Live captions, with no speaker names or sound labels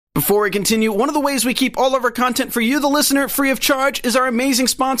Before we continue, one of the ways we keep all of our content for you, the listener, free of charge is our amazing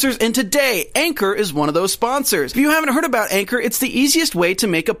sponsors, and today, Anchor is one of those sponsors. If you haven't heard about Anchor, it's the easiest way to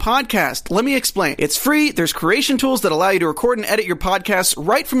make a podcast. Let me explain. It's free, there's creation tools that allow you to record and edit your podcasts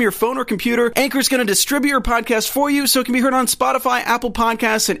right from your phone or computer. Anchor's going to distribute your podcast for you so it can be heard on Spotify, Apple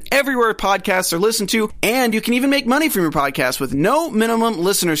Podcasts, and everywhere podcasts are listened to, and you can even make money from your podcast with no minimum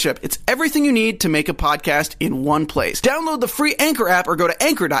listenership. It's everything you need to make a podcast in one place. Download the free Anchor app or go to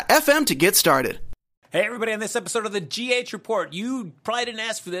anchor.fm to get started. Hey everybody, on this episode of the GH Report, you probably didn't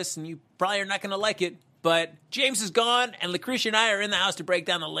ask for this and you probably are not going to like it, but James is gone and Lucretia and I are in the house to break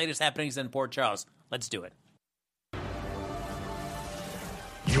down the latest happenings in Port Charles. Let's do it.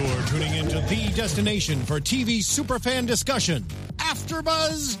 You're tuning into the destination for TV superfan discussion,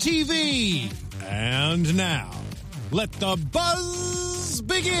 AfterBuzz TV. And now, let the buzz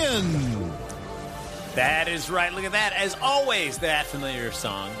begin. That is right. Look at that. As always, that familiar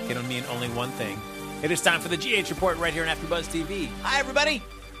song can mean only one thing. It is time for the GH Report right here on AfterBuzz TV. Hi, everybody.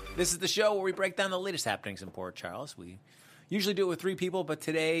 This is the show where we break down the latest happenings in Port Charles. We usually do it with 3 people, but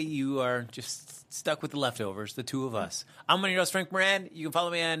today you are just stuck with the leftovers, the 2 of us. I'm one of your hosts, Frank Moran. You can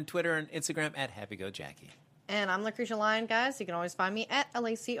follow me on Twitter and Instagram at HappyGoJackie. And I'm Lucretia Lyon, guys. You can always find me at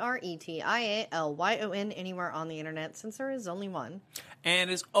LACRETIALYON anywhere on the internet, since there is only one. And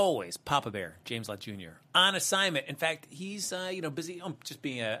as always, Papa Bear, James Lott Jr., on assignment. In fact, he's busy just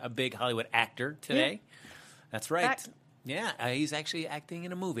being a big Hollywood actor today. Yeah. That's right. Fact. Yeah, he's actually acting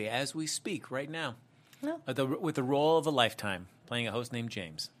in a movie as we speak right now. No. With the role of a lifetime, playing a host named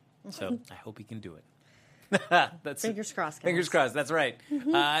James. So I hope he can do it. Fingers crossed, guys. Fingers crossed, that's right.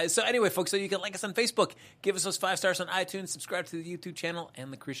 So anyway, folks, so you can like us on Facebook, give us those 5 stars on iTunes, subscribe to the YouTube channel,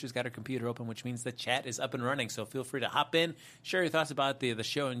 and Lucretia's got her computer open, which means the chat is up and running. So feel free to hop in, share your thoughts about the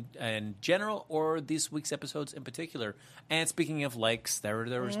show in general, or this week's episodes in particular. And speaking of likes, there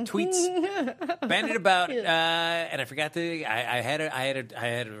was tweets bandied about, and I forgot to. I had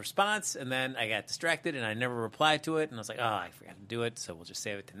a response, and then I got distracted, and I never replied to it, and I was like, oh, I forgot to do it, so we'll just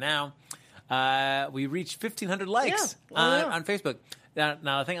save it to now. We reached 1,500 likes on Facebook.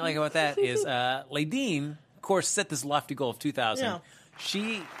 Now, the thing I like about that is Ladine, of course, set this lofty goal of 2,000. Yeah.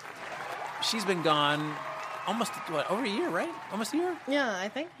 She's been gone almost, over a year, right? Almost a year? Yeah, I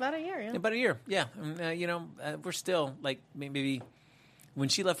think about a year, yeah. About a year, yeah. We're still, maybe when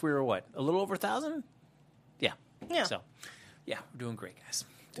she left, we were what? A little over 1,000? Yeah. Yeah. So, yeah, we're doing great, guys.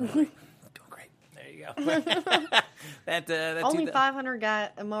 Doing great. There you go. Only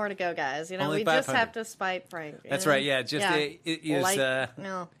 500 more to go, guys. We just have to spite Frank. That's right. Yeah. Just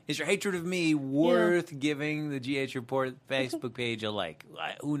is your hatred of me worth giving the GH Report Facebook page a like?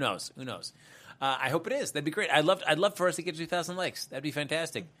 Who knows? I hope it is. That'd be great. I'd love for us to get 2,000 likes. That'd be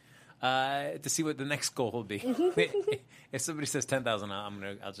fantastic. To see what the next goal will be. If somebody says 10,000,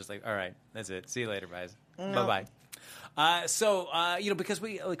 I'll just all right, that's it. See you later, guys. No. Bye bye. Because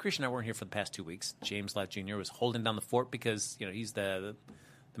Lucretia and I weren't here for the past 2 weeks. James Lott Jr. was holding down the fort because he's the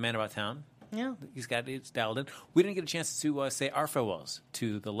man about town. Yeah, it's dialed in. We didn't get a chance to say our farewells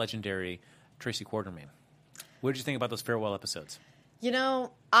to the legendary Tracy Quartermain. What did you think about those farewell episodes?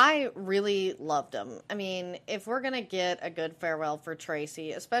 I really loved them. I mean, if we're going to get a good farewell for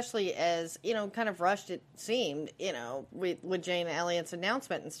Tracy, especially as, kind of rushed it seemed, with Jane Elliott's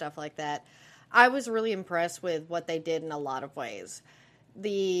announcement and stuff like that, I was really impressed with what they did in a lot of ways.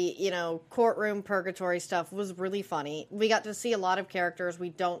 The, courtroom purgatory stuff was really funny. We got to see a lot of characters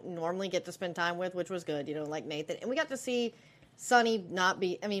we don't normally get to spend time with, which was good, like Nathan. And we got to see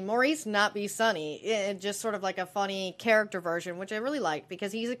Maurice not be Sonny. Just sort of like a funny character version, which I really liked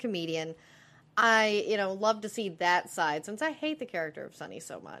because he's a comedian. I, love to see that side since I hate the character of Sonny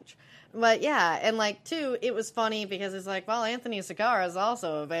so much. But yeah, and too, it was funny because it's Anthony Segarra is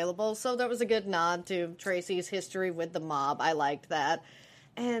also available, so that was a good nod to Tracy's history with the mob. I liked that.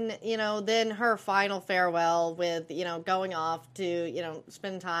 And, then her final farewell with, going off to,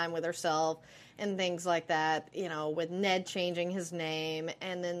 spend time with herself and things like that, with Ned changing his name,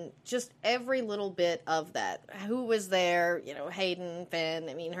 and then just every little bit of that. Who was there, Hayden,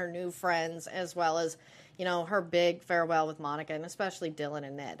 Finn, her new friends, as well as, her big farewell with Monica, and especially Dylan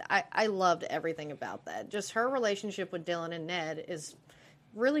and Ned. I loved everything about that. Just her relationship with Dylan and Ned is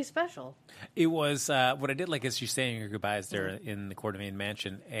really special. It was, what I did like is she's saying her goodbyes there in the Quartermain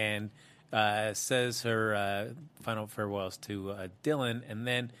mansion, and says her final farewells to Dylan, and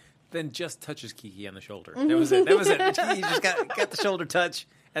then just touches Kiki on the shoulder. That was it. He just got the shoulder touch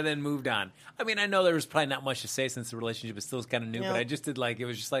and then moved on. I know there was probably not much to say since the relationship is still kind of new, but I just did it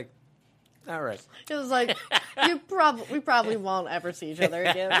was just All right. It was like, we probably won't ever see each other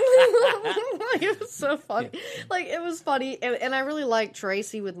again. Like, it was so funny. Like, it was funny. And I really liked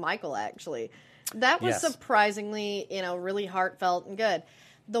Tracy with Michael, actually. That was surprisingly, really heartfelt and good.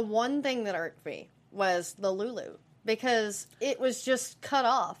 The one thing that irked me was the Lulu. Because it was just cut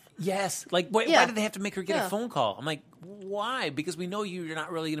off. Yes. Like, why did they have to make her get a phone call? I'm like, why? Because we know you're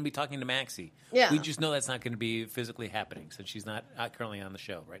not really going to be talking to Maxie. Yeah. We just know that's not going to be physically happening since she's not currently on the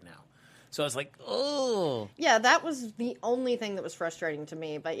show right now. So I was like, oh. Yeah, that was the only thing that was frustrating to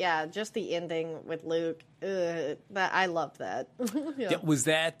me. But yeah, just the ending with Luke, I loved that. Yeah, was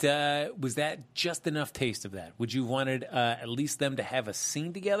that just enough taste of that? Would you wanted at least them to have a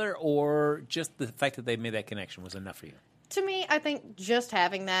scene together, or just the fact that they made that connection was enough for you? To me, I think just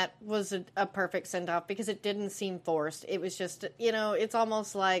having that was a perfect send-off because it didn't seem forced. It was just, it's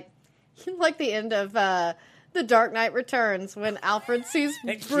almost like the end of The Dark Knight Returns when Alfred sees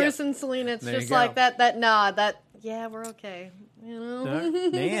Bruce and Selena. It's just like that nod, yeah, we're okay.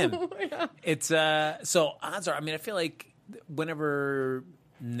 Man. It's, so odds are, I feel like whenever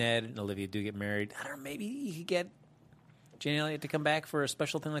Ned and Olivia do get married, I don't know, maybe you could get Jane Elliott to come back for a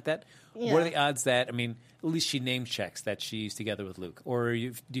special thing like that. Yeah. What are the odds that, at least she name checks that she's together with Luke? Or do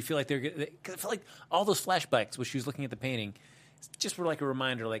you feel like because I feel like all those flashbacks when she was looking at the painting just were like a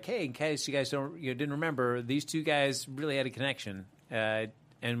reminder, like, hey, in case you guys didn't remember, these two guys really had a connection, and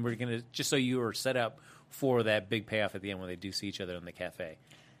we're going to, just so you are set up for that big payoff at the end when they do see each other in the cafe.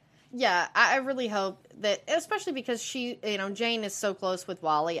 Yeah, I really hope that, especially because she, Jane is so close with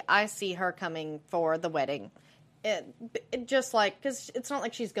Wally, I see her coming for the wedding. It just like, because it's not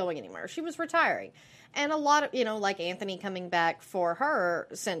like she's going anywhere. She was retiring. And a lot of, like Anthony coming back for her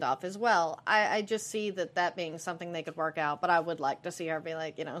send-off as well. I just see that being something they could work out. But I would like to see her be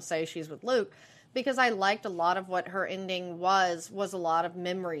like, say she's with Luke. Because I liked a lot of what her ending was a lot of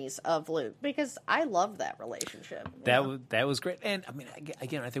memories of Luke. Because I loved that relationship. That was great. And,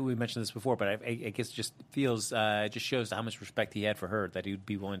 again, I think we mentioned this before, but I guess it just feels, it just shows how much respect he had for her, that he would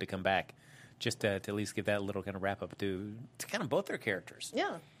be willing to come back just to at least give that little kind of wrap-up to kind of both their characters.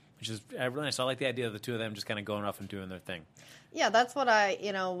 Yeah. Which is really nice. I like the idea of the two of them just kind of going off and doing their thing. Yeah, that's what I,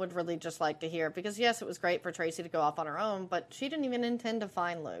 would really just like to hear. Because, yes, it was great for Tracy to go off on her own, but she didn't even intend to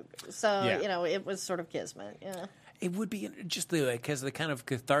find Luke. So, it was sort of kismet. Yeah. It would be just because the kind of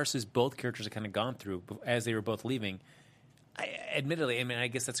catharsis both characters have kind of gone through as they were both leaving. Admittedly, I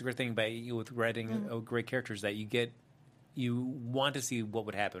guess that's a great thing about you with writing great characters, that you want to see what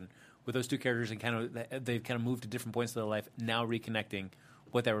would happen with those two characters, and they've kind of moved to different points of their life, now reconnecting,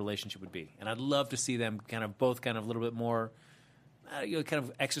 what that relationship would be. And I'd love to see them both a little bit more, kind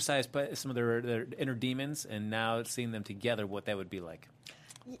of exercise some of their inner demons, and now seeing them together, what that would be like.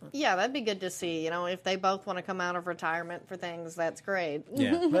 Yeah, that'd be good to see. If they both want to come out of retirement for things, that's great.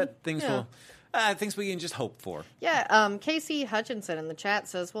 Yeah, but things we can just hope for. Yeah, Casey Hutchinson in the chat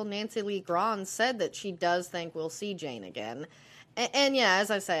says, well, Nancy Lee Grahn said that she does think we'll see Jane again. And yeah,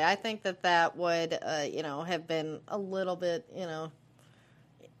 as I say, I think that would, have been a little bit,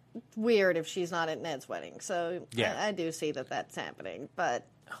 weird if she's not at Ned's wedding. So yeah. I do see that's happening. But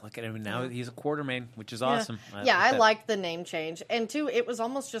look at him now; he's a Quartermain, which is awesome. I liked the name change, and two, it was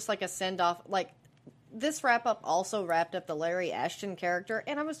almost just like a send off. Like this wrap up also wrapped up the Larry Ashton character,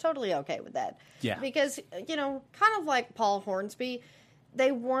 and I was totally okay with that. Yeah, because kind of like Paul Hornsby.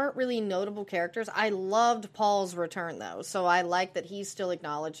 They weren't really notable characters. I loved Paul's return, though, so I like that he's still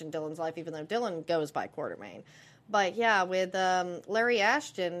acknowledged in Dylan's life, even though Dylan goes by Quartermain. But yeah, with Larry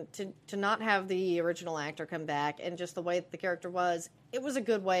Ashton, to not have the original actor come back and just the way that the character was, it was a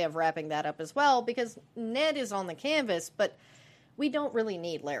good way of wrapping that up as well, because Ned is on the canvas, but we don't really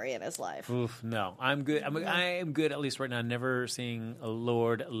need Larry in his life. Oof, no. I'm good. I am good, at least right now, never seeing a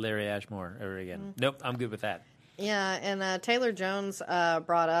Lord Larry Ashmore ever again. Nope, I'm good with that. Yeah, and Taylor Jones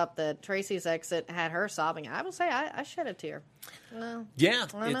brought up that Tracy's exit had her sobbing. I will say I shed a tear. No, yeah,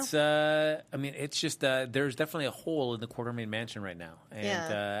 it's it's just there's definitely a hole in the Quartermain mansion right now,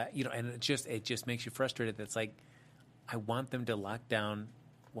 and and it just makes you frustrated. That's like, I want them to lock down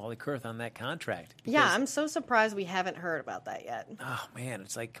Wally Kurth on that contract. Yeah, I'm so surprised we haven't heard about that yet. Oh man,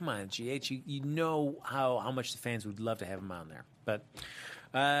 it's like, come on, GH, you know how much the fans would love to have him on there, but.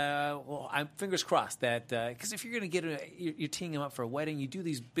 Well, I'm fingers crossed that because if you're going to you're teeing him up for a wedding, you do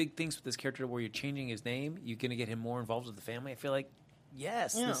these big things with this character where you're changing his name. You're going to get him more involved with the family. I feel like,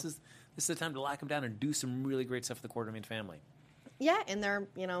 yes, this is the time to lock him down and do some really great stuff for the Quartermain family. Yeah, and they're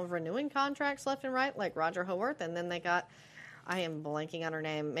renewing contracts left and right, like Roger Haworth, and then they got I am blanking on her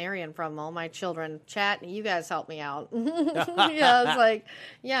name. Marion from All My Children. Chat, you guys help me out. Yeah, it's like,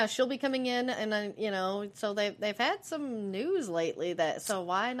 yeah, she'll be coming in, and then, you know, so they've had some news lately that, so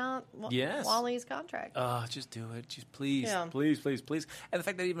why not Wally's contract? Oh, just do it. Just please, please. And the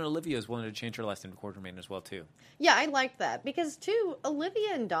fact that even Olivia is willing to change her last name to Quartermain as well, too. Yeah, I like that because, too,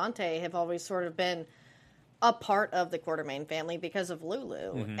 Olivia and Dante have always sort of been a part of the Quartermain family because of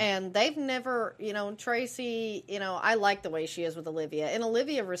Lulu. Mm-hmm. And they've never, you know, Tracy, you know, I like the way she is with Olivia. And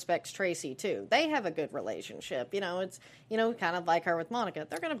Olivia respects Tracy, too. They have a good relationship. You know, it's, you know, kind of like her with Monica.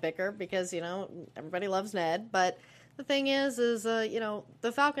 They're going to bicker because, you know, everybody loves Ned. But the thing is, you know,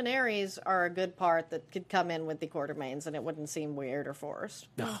 the Falconaries are a good part that could come in with the Quartermains and it wouldn't seem weird or forced.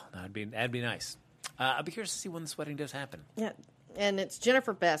 Oh, that'd be nice. I'll be curious to see when this wedding does happen. Yeah. And it's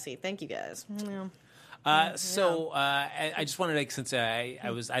Jennifer Bessie. Thank you, guys. Yeah. I just wanted to, since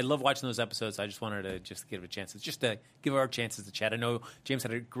I love watching those episodes, I just wanted to just give it a chance, just to give our chances to chat. I know James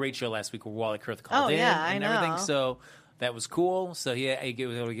had a great show last week where Wally Kurth called in and everything, so that was cool. So he was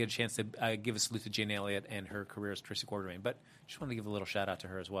able to get a chance to give a salute to Jane Elliott and her career as Tracy Quartermain, but just wanted to give a little shout out to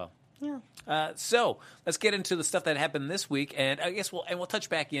her as well. Yeah. So let's get into the stuff that happened this week, and I guess we'll touch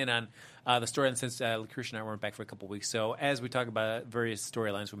back in on the storyline since Lucretia and I weren't back for a couple weeks. So as we talk about various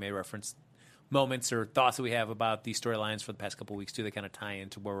storylines, we may reference moments or thoughts that we have about these storylines for the past couple of weeks too. They kind of tie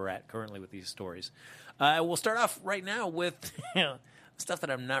into where we're at currently with these stories. We'll start off right now with stuff that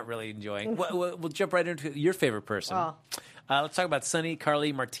I'm not really enjoying. We'll jump right into your favorite person. Let's talk about Sunny,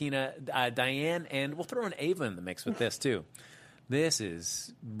 Carly, Martina, Diane, and we'll throw in Ava in the mix with this too. This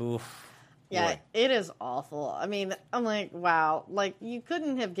is yeah, it is awful. I mean, I'm like, wow, like you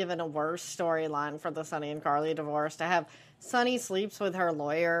couldn't have given a worse storyline for the Sunny and Carly divorce to have Sunny sleeps with her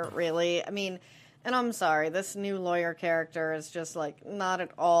lawyer, really. I mean, and I'm sorry, this new lawyer character is just like not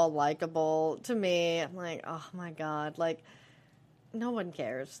at all likable to me. I'm like, oh my God, like no one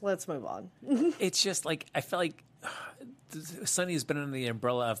cares. Let's move on. It's just like, I felt like Sunny has been under the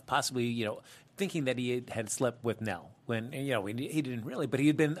umbrella of possibly, you know, thinking that he had slept with Nell when, you know, he didn't really, but he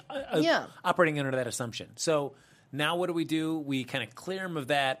had been operating under that assumption. So now what do? We kind of clear him of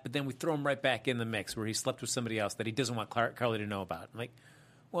that, but then we throw him right back in the mix where he slept with somebody else that he doesn't want Carly to know about. I'm like,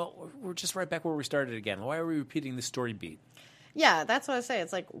 well, we're just right back where we started again. Why are we repeating the story beat? Yeah, that's what I say.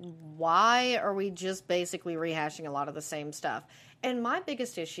 It's like, why are we just basically rehashing a lot of the same stuff? And my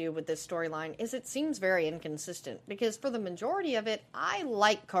biggest issue with this storyline is it seems very inconsistent because for the majority of it, I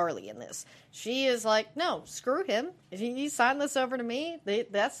like Carly in this. She is like, no, screw him. He signed this over to me.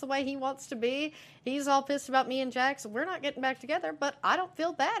 That's the way he wants to be. He's all pissed about me and Jax. We're not getting back together, but I don't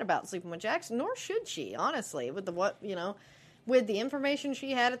feel bad about sleeping with Jax, nor should she, honestly, with with the information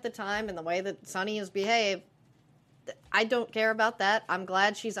she had at the time and the way that Sunny has behaved. I don't care about that. I'm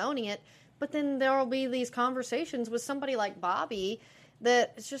glad she's owning it. But then there will be these conversations with somebody like Bobby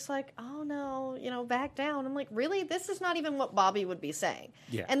that it's just like, oh no, back down. I'm like, really? This is not even what Bobby would be saying.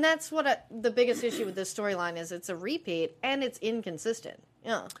 Yeah. And that's what the biggest issue with this storyline is. It's a repeat and it's inconsistent.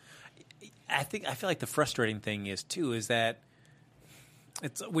 Yeah. I feel like the frustrating thing is that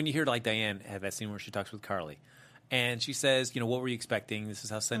it's when you hear like Diane have that scene where she talks with Carly and she says, what were you expecting? This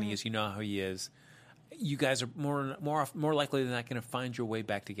is how Sunny is. You know how he is. You guys are more likely than not going to find your way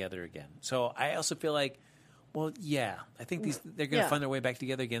back together again. So I also feel like, well, yeah, I think they're going to find their way back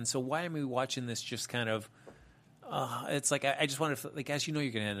together again. So why am I watching this just kind of, it's like, I just want to, like, guys, you're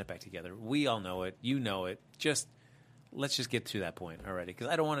going to end up back together. We all know it. You know it. Let's just get to that point already. Because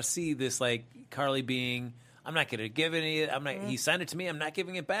I don't want to see this, like, Carly being, I'm not going to give any, he signed it to me, I'm not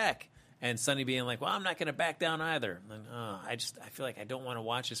giving it back. And Sunny being like, well, I'm not going to back down either. And, I feel like I don't want to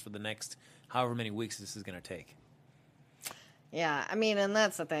watch this for the next however many weeks this is going to take. Yeah, I mean, and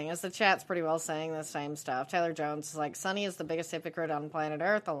that's the thing, is the chat's pretty well saying the same stuff. Taylor Jones is like, Sunny is the biggest hypocrite on planet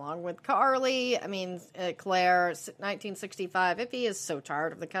Earth, along with Carly. I mean, Claire, 1965, Iffy is so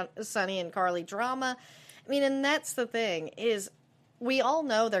tired of the Sunny and Carly drama. I mean, and that's the thing, is we all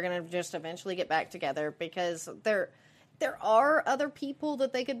know they're going to just eventually get back together because there are other people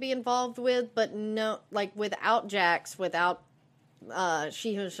that they could be involved with, but no, like without Jax, without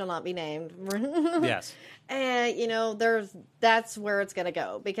she who shall not be named. Yes. And, that's where it's going to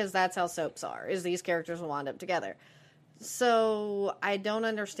go because that's how soaps are, is these characters will wind up together. So I don't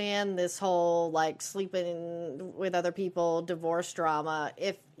understand this whole, like, sleeping with other people, divorce drama,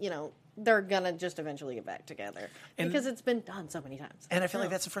 if, they're going to just eventually get back together because it's been done so many times. And I feel like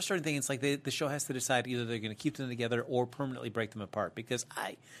that's a frustrating thing. It's like the show has to decide either they're going to keep them together or permanently break them apart because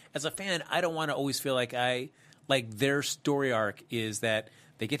as a fan, I don't want to always feel like their story arc is that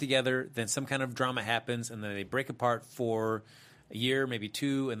they get together, then some kind of drama happens, and then they break apart for a year, maybe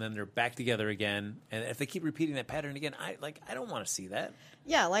 2, and then they're back together again. And if they keep repeating that pattern again, I don't want to see that.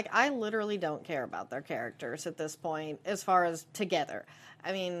 Yeah, like, I literally don't care about their characters at this point as far as together.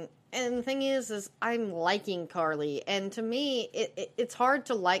 I mean, and the thing is I'm liking Carly, and to me, it's hard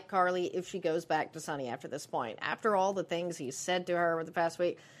to like Carly if she goes back to Sonny after this point. After all the things he said to her over the past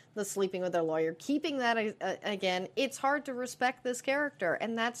week, the sleeping with their lawyer, keeping that again, it's hard to respect this character,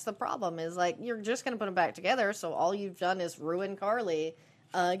 and that's the problem, is, like, you're just going to put them back together, so all you've done is ruin Carly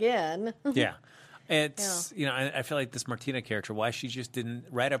again. Yeah. It's, I feel like this Martina character, why she just didn't,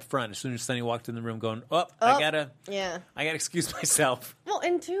 right up front, as soon as Sonny walked in the room going, I gotta excuse myself. Well,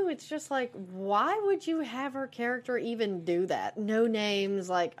 and two, it's just like, why would you have her character even do that? No names,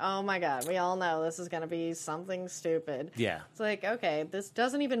 like, oh my God, we all know this is going to be something stupid. Yeah. It's like, okay, this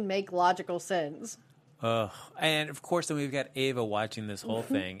doesn't even make logical sense. And of course, then we've got Ava watching this whole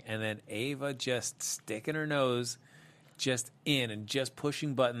thing, and then Ava just sticking her nose just in and just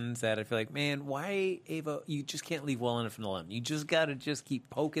pushing buttons that I feel like, man, why, Ava, you just can't leave well enough from the limb. You just got to just keep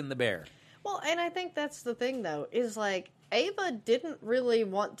poking the bear. Well, and I think that's the thing, though, is like, Ava didn't really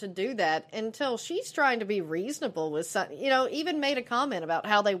want to do that until she's trying to be reasonable with Sonny. Even made a comment about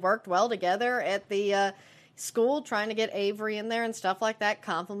how they worked well together at the school, trying to get Avery in there and stuff like that,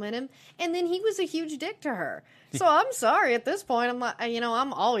 compliment him. And then he was a huge dick to her. So I'm sorry, at this point, I'm like,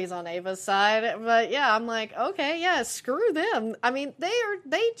 I'm always on Ava's side, but yeah, I'm like, okay, yeah, screw them. I mean,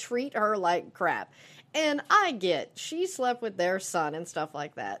 they treat her like crap. And I get, she slept with their son and stuff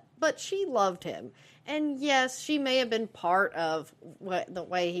like that, but she loved him. And yes, she may have been part of the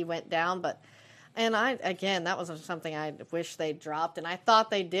way he went down, that was something I wish they dropped, and I thought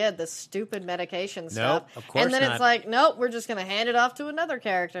they did, the stupid medication stuff. Nope, of course and then not. It's like, nope, we're just going to hand it off to another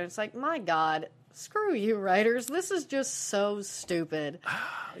character. It's like, my God, screw you, writers. This is just so stupid.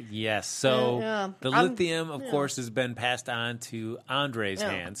 Yes, so the lithium, of course, has been passed on to Andre's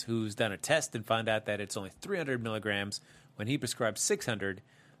hands, who's done a test and found out that it's only 300 milligrams when he prescribed 600.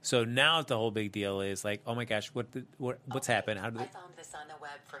 So now the whole big deal is like, oh my gosh, what's happened? How did I found this on the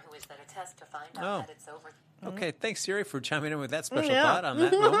web for who is that a test to find out that it's over. Okay, thanks, Siri, for chiming in with that special thought on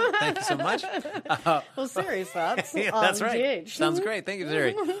that moment. Thank you so much. Well, Siri's thoughts. That's right. GH. Sounds great. Thank you,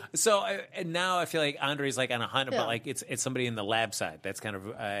 Siri. So and now I feel like Andre's like on a hunt, but like it's somebody in the lab side that's kind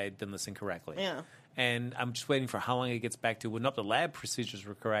of done this incorrectly. Yeah. And I'm just waiting for how long it gets back to when the lab procedures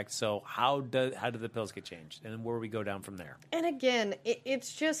were correct. So how do the pills get changed, and where we go down from there? And again,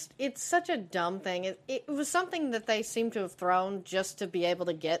 it's such a dumb thing. It was something that they seem to have thrown just to be able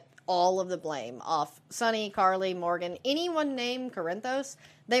to get all of the blame off Sonny, Carly, Morgan, anyone named Corinthos.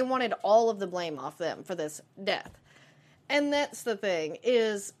 They wanted all of the blame off them for this death. And that's the thing,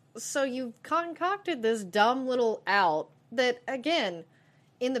 is so you've concocted this dumb little out that, again,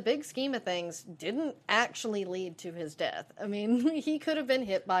 in the big scheme of things, didn't actually lead to his death. I mean, he could have been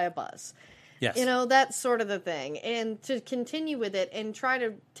hit by a bus. Yes. That's sort of the thing. And to continue with it and try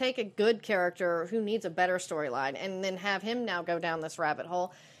to take a good character who needs a better storyline and then have him now go down this rabbit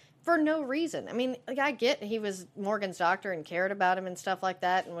hole for no reason. I mean, I get he was Morgan's doctor and cared about him and stuff like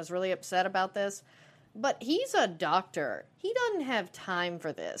that and was really upset about this. But he's a doctor. He doesn't have time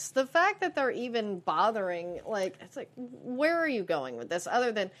for this. The fact that they're even bothering, it's like, where are you going with this?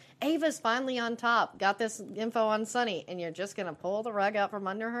 Other than Ava's finally on top, got this info on Sonny, and you're just going to pull the rug out from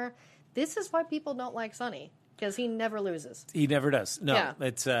under her? This is why people don't like Sonny, because he never loses. He never does. No, Yeah.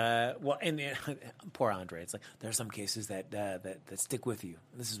 It's poor Andre. It's like there are some cases that stick with you.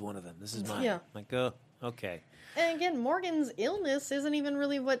 This is one of them. This is mine. Yeah. Like, oh, okay. And again, Morgan's illness isn't even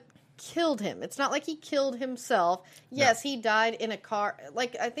really what killed him. It's not like he killed himself. Yes, he died in a car.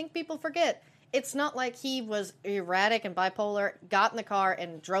 Like, I think people forget, it's not like he was erratic and bipolar, got in the car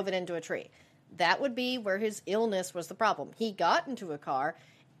and drove it into a tree. That would be where his illness was the problem. He got into a car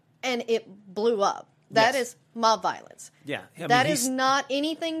and it blew up. That is mob violence. Yeah. That is not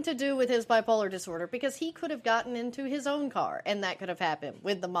anything to do with his bipolar disorder, because he could have gotten into his own car and that could have happened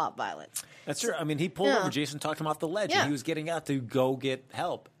with the mob violence. That's true. I mean, he pulled over Jason, talked him off the ledge, and he was getting out to go get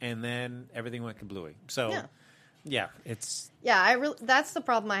help, and then everything went kablooey. So, it's... Yeah, that's the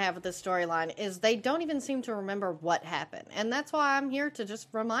problem I have with this storyline, is they don't even seem to remember what happened. And that's why I'm here to just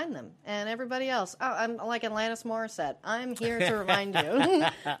remind them. And everybody else. I'm like Alanis Morissette. I'm here to remind you.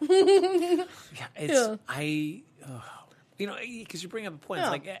 Because you bring up a point. It's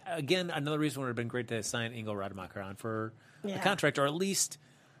like, again, another reason would have been great to sign Ingo Rademacher on for a contract, or at least,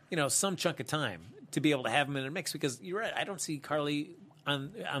 some chunk of time to be able to have him in a mix. Because you're right, I don't see Carly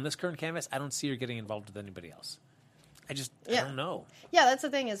on this current canvas. I don't see her getting involved with anybody else. I don't know. Yeah, that's the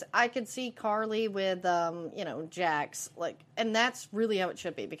thing, is I could see Carly with, Jax, and that's really how it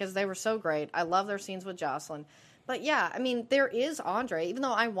should be, because they were so great. I love their scenes with Jocelyn. But yeah, I mean, there is Andre. Even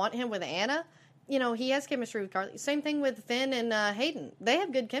though I want him with Anna, you know, he has chemistry with Carly. Same thing with Finn and Hayden. They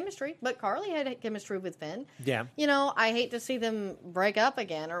have good chemistry, but Carly had chemistry with Finn. Yeah. You know, I hate to see them break up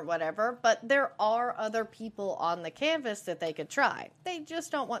again or whatever, but there are other people on the canvas that they could try. They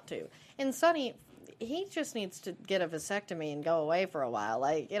just don't want to. And Sonny, he just needs to get a vasectomy and go away for a while.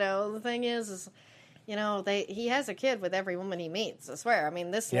 Like, you know, the thing is you know, he has a kid with every woman he meets, I swear. I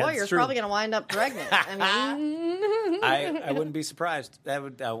mean, this lawyer's probably going to wind up pregnant. I mean, I wouldn't be surprised. That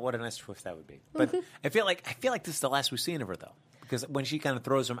would what a nice twist that would be. But I feel like this is the last we've seen of her, though, because when she kind of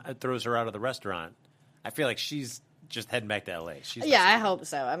throws her out of the restaurant, I feel like she's just heading back to L.A. I hope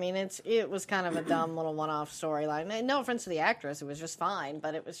so. I mean, it was kind of a dumb little one-off storyline. No offense to the actress, it was just fine,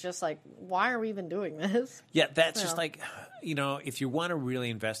 but it was just like, why are we even doing this? Yeah, that's just like, you know, if you want to really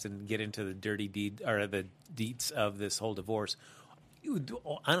invest and get into the dirty deed or the deets of this whole divorce,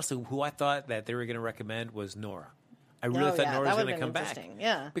 honestly, who I thought that they were going to recommend was Nora. I really thought Nora was going to come back.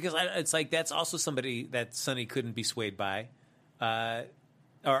 Yeah, because it's like that's also somebody that Sonny couldn't be swayed by.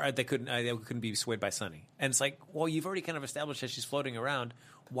 Or they couldn't be swayed by Sonny. And it's like, well, you've already kind of established that she's floating around.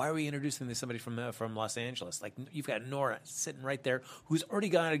 Why are we introducing this somebody from Los Angeles? Like, you've got Nora sitting right there who's already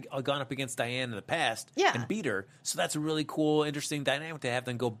gone up against Diane in the past and beat her. So that's a really cool, interesting dynamic to have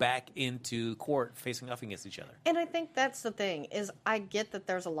them go back into court facing off against each other. And I think that's the thing, is I get that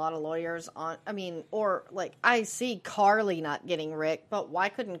there's a lot of lawyers on, I mean, or like I see Carly not getting Rick, but why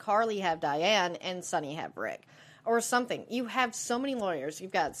couldn't Carly have Diane and Sonny have Rick? Or something. You have so many lawyers. You've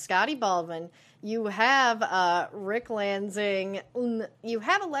got Scotty Baldwin. You have Rick Lansing. You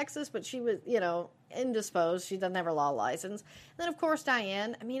have Alexis, but she was, you know, indisposed. She doesn't have her law license. And then, of course,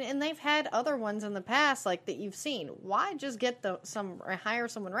 Diane. I mean, and they've had other ones in the past, like, that you've seen. Why just get hire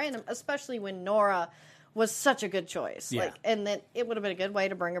someone random, especially when Nora was such a good choice? Yeah. Like, and that it would have been a good way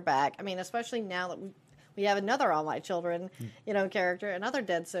to bring her back. I mean, especially now that we have another All My Children, you know, character, another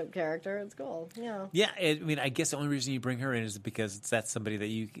Dead Soap character. It's cool, you know. Yeah, I mean, I guess the only reason you bring her in is because that's somebody that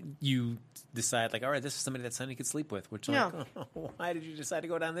you decide, like, all right, this is somebody that Sonny could sleep with. Which, like, why did you decide to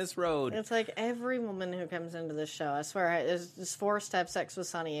go down this road? It's like every woman who comes into this show, I swear, is forced to have sex with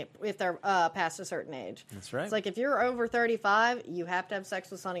Sonny if they're past a certain age. That's right. It's like if you're over 35, you have to have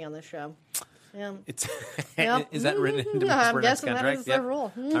sex with Sonny on this show. Yeah. Is that written into I'm Burnet's guessing contract? that is the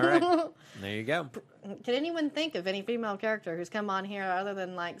rule. All right. There you go. Can anyone think of any female character who's come on here other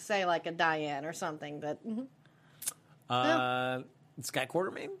than, like, say, like a Diane or something? That Scott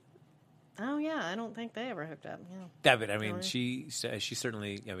Quartermain? Oh, yeah. I don't think they ever hooked up. Yeah. David, I mean, she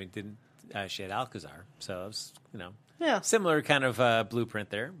certainly, I mean, didn't she had Alcazar, so it was, you know. Yeah. Similar kind of blueprint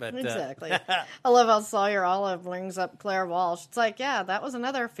there. But exactly. I love how Sawyer Olive brings up Claire Walsh. It's like, yeah, that was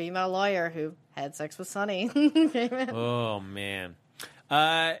another female lawyer who had sex with Sonny. Oh, man.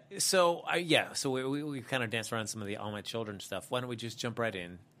 So we kind of danced around some of the All My Children stuff. Why don't we just jump right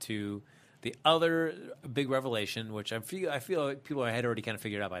in to the other big revelation, which I feel like people had already kind of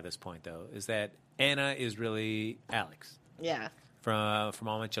figured out by this point, though, is that Anna is really Alex. Yeah. From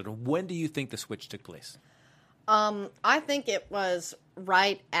All My Children. When do you think the switch took place? I think it was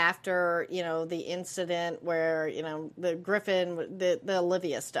right after, you know, the incident where, you know, the Griffin, the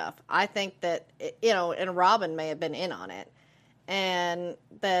Olivia stuff. I think that, you know, and Robin may have been in on it. And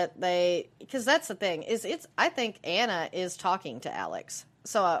that because that's the thing, I think Anna is talking to Alex.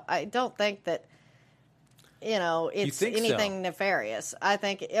 So I don't think that, you know, it's anything nefarious. I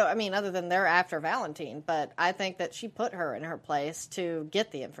think, I mean, other than they're after Valentine, but I think that she put her in her place to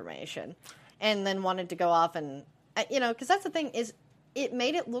get the information. And then wanted to go off and, you know, because that's the thing, is it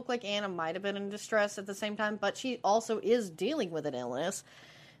made it look like Anna might have been in distress at the same time, but she also is dealing with an illness.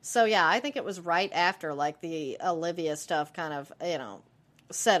 So, yeah, I think it was right after, like, the Olivia stuff kind of, you know,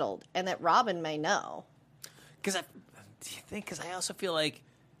 settled, and that Robin may know. Because I also feel like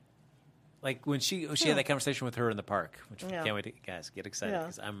when she had that conversation with her in the park, which can't wait to, guys, get excited,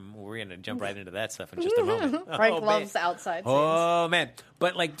 because we're going to jump right into that stuff in just a moment. Frank loves outside scenes. Oh, man.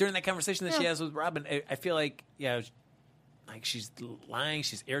 But, like, during that conversation that she has with Robin, I feel like, like she's lying,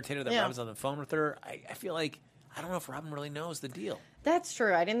 she's irritated that Robin's on the phone with her. I feel like, I don't know if Robin really knows the deal. That's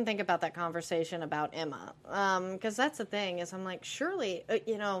true. I didn't think about that conversation about Emma. Because that's the thing, is I'm like, surely,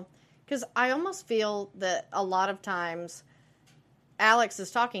 you know, because I almost feel that a lot of times Alex is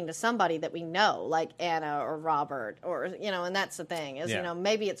talking to somebody that we know, like Anna or Robert, or, you know, and that's the thing, is, you know,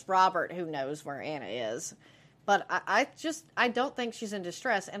 maybe it's Robert who knows where Anna is. But I don't think she's in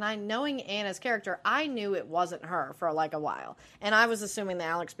distress. And knowing Anna's character, I knew it wasn't her for like a while. And I was assuming that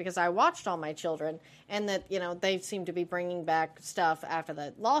Alex, because I watched All My Children, and that, you know, they seemed to be bringing back stuff after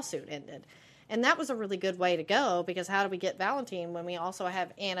the lawsuit ended. And that was a really good way to go, because how do we get Valentine when we also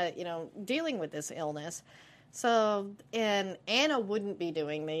have Anna, you know, dealing with this illness? So, and Anna wouldn't be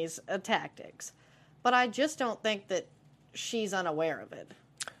doing these tactics. But I just don't think that she's unaware of it.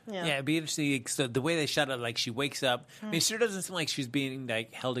 Yeah, it'd be interesting. So the way they shot it, like she wakes up, I mean, it sure doesn't seem like she's being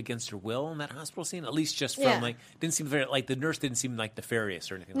like held against her will in that hospital scene. At least just from like, didn't seem very like the nurse didn't seem like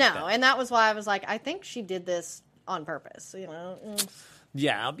nefarious or anything. like that. No, and that was why I was like, I think she did this on purpose. You know.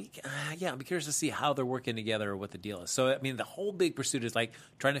 Yeah, I'll be curious to see how they're working together or what the deal is. So I mean, the whole big pursuit is like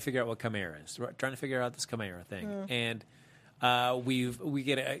trying to figure out what Chimera is, trying to figure out this Chimera thing, and.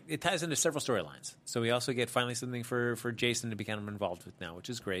 It ties into several storylines. So we also get finally something for Jason to become involved with now, which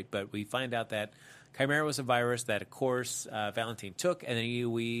is great. But we find out that Chimera was a virus that, of course, Valentine took, and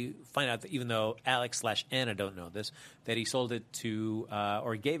then we find out that even though Alex/Anna don't know this, that he sold it to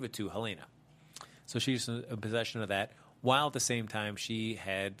or gave it to Helena. So she's in possession of that. While at the same time she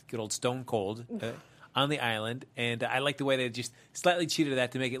had good old Stone Cold. On the island, and I like the way they just slightly cheated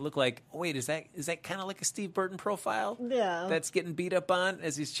that to make it look like, oh, wait, is that kind of like a Steve Burton profile? Yeah, that's getting beat up on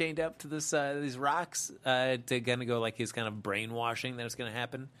as he's chained up to these rocks to kind of go like his kind of brainwashing that is going to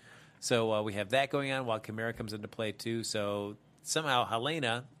happen. So we have that going on while Chimera comes into play too. So somehow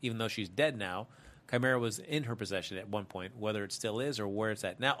Helena, even though she's dead now, Chimera was in her possession at one point, whether it still is or where it's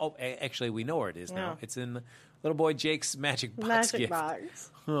at now. Oh, actually, we know where it is now. It's in little boy Jake's magic box gift.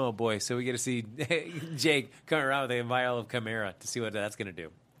 Oh, boy. So we get to see Jake coming around with a vial of Chimera to see what that's going to do.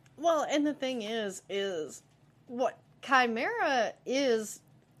 Well, and the thing is what Chimera is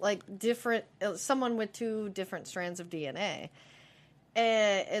like different, someone with two different strands of DNA.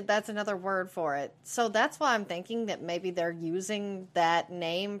 And that's another word for it. So that's why I'm thinking that maybe they're using that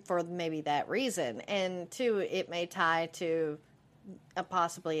name for maybe that reason. And two, it may tie to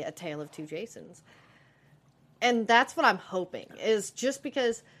possibly a tale of two Jasons. And that's what I'm hoping, is just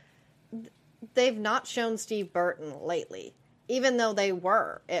because they've not shown Steve Burton lately, even though they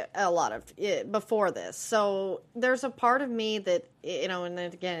were a lot of it before this. So there's a part of me that, you know, and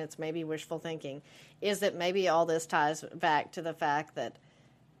then again, it's maybe wishful thinking, is that maybe all this ties back to the fact that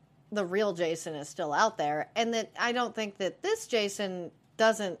the real Jason is still out there, and that I don't think that this Jason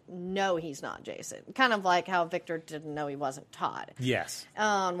doesn't know he's not Jason. Kind of like how Victor didn't know he wasn't Todd. Yes.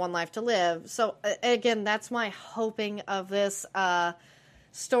 On One Life to Live. So, again, that's my hoping of this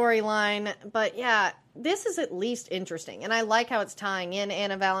storyline. But, yeah, this is at least interesting. And I like how it's tying in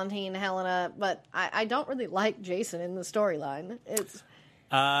Anna, Valentine, Helena, but I don't really like Jason in the storyline. It's...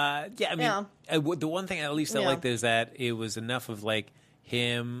 the one thing at least I liked is that it was enough of, like,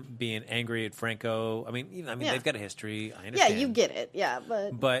 him being angry at Franco. I mean, they've got a history. I understand. Yeah, you get it. Yeah,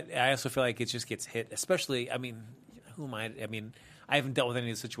 but I also feel like it just gets hit. Especially, I mean, who am I? I mean, I haven't dealt with any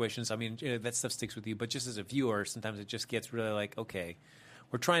of the situations. I mean, that stuff sticks with you. But just as a viewer, sometimes it just gets really like, okay,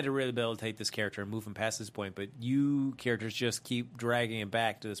 we're trying to rehabilitate this character and move him past this point, but you characters just keep dragging him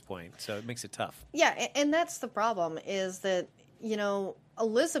back to this point. So it makes it tough. Yeah, and that's the problem, is that, you know,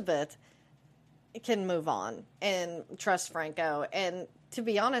 Elizabeth can move on and trust Franco. And to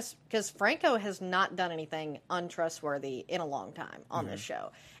be honest, because Franco has not done anything untrustworthy in a long time on this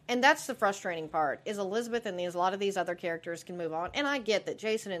show. And that's the frustrating part, is Elizabeth and a lot of these other characters can move on. And I get that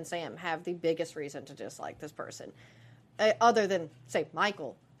Jason and Sam have the biggest reason to dislike this person. Other than, say,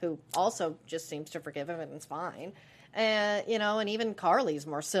 Michael, who also just seems to forgive him and it's fine. You know, and even Carly's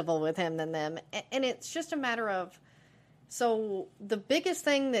more civil with him than them. And it's just a matter of... So the biggest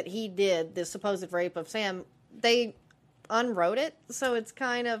thing that he did, the supposed rape of Sam, they unwrote it. So it's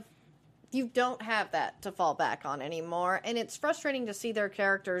kind of, you don't have that to fall back on anymore. And it's frustrating to see their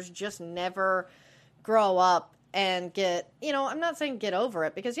characters just never grow up and get, you know, I'm not saying get over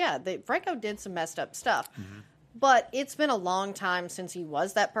it, because, yeah, Franco did some messed up stuff. Mm-hmm. But it's been a long time since he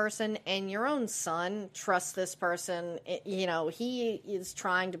was that person, and your own son trusts this person. You know, he is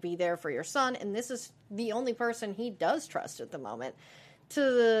trying to be there for your son, and this is the only person he does trust at the moment.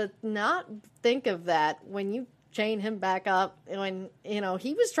 To not think of that when you chain him back up, when, you know,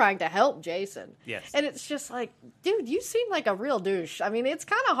 he was trying to help Jason. Yes. And it's just like, dude, you seem like a real douche. I mean, it's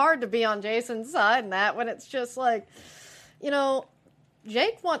kind of hard to be on Jason's side in that, when it's just like, you know,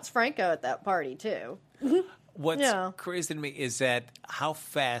 Jake wants Franco at that party, too. What's crazy to me is that how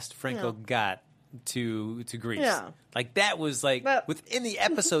fast Franco got to Greece. Yeah. Like, that was like, within the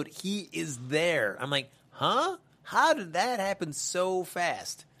episode, he is there. I'm like, huh? How did that happen so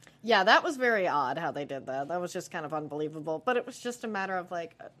fast? Yeah, that was very odd how they did that. That was just kind of unbelievable. But it was just a matter of,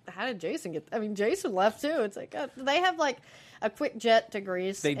 like, how did Jason get... I mean, Jason left, too. It's like, they have, like, a quick jet to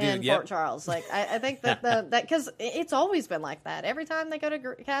Greece and Port Charles. Like, I think that... Because it's always been like that. Every time they go to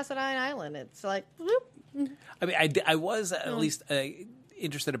Cassadine Island, it's like... Whoop. I mean, I was at least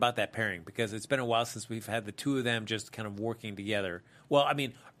interested about that pairing, because it's been a while since we've had the two of them just kind of working together. Well, I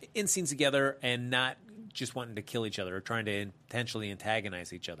mean, in scenes together and not just wanting to kill each other or trying to intentionally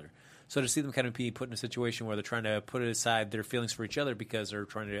antagonize each other. So to see them kind of be put in a situation where they're trying to put aside their feelings for each other because they're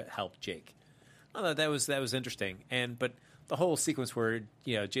trying to help Jake, I thought that was interesting. But the whole sequence where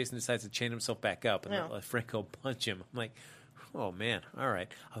Jason decides to chain himself back up and let Franco punch him, I'm like, oh man, all right,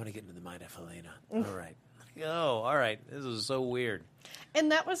 I want to get into the mind of Helena. All right. Oh, all right. This is so weird.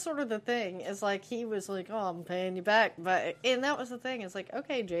 And that was sort of the thing. Is like he was like, "Oh, I'm paying you back," and that was the thing. It's like,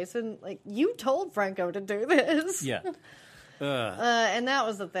 okay, Jason, like you told Franco to do this. Yeah. And that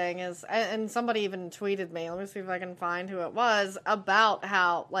was the thing. And somebody even tweeted me. Let me see if I can find who it was about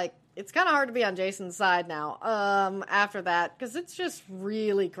how like it's kind of hard to be on Jason's side now. After that, because it's just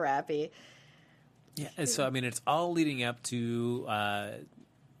really crappy. Yeah. And so I mean, it's all leading up to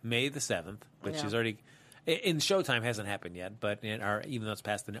May the 7th, which is already. In Showtime hasn't happened yet, but even though it's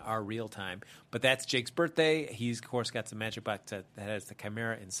past our real time. But that's Jake's birthday. He's, of course, got some magic box that has the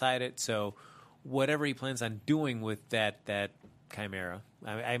Chimera inside it. So whatever he plans on doing with that Chimera,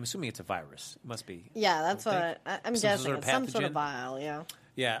 I'm assuming it's a virus. It must be. Yeah, that's what I'm guessing. Sort of it's some sort of vial, yeah.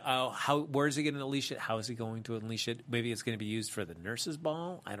 Yeah. Where is he going to unleash it? How is he going to unleash it? Maybe it's going to be used for the nurses'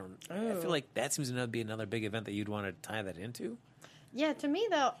 ball. I feel like that seems to be another big event that you'd want to tie that into. Yeah, to me,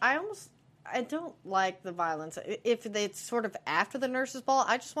 though, I don't like the violence. If it's sort of after the nurse's ball,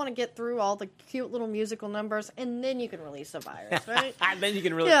 I just want to get through all the cute little musical numbers, and then you can release the virus, right? Then you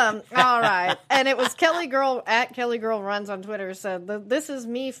can release. Yeah, all right. And it was Kelly Girl at Kelly Girl Runs on Twitter said, "This is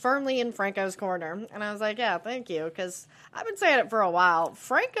me firmly in Franco's corner," and I was like, "Yeah, thank you," because I've been saying it for a while.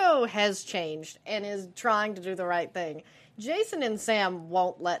 Franco has changed and is trying to do the right thing. Jason and Sam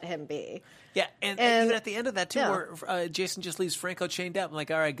won't let him be. Yeah, and even at the end of that, too, where Jason just leaves Franco chained up. I'm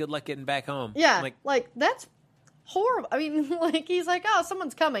like, all right, good luck getting back home. Yeah, like that's horrible. I mean, like, he's like, oh,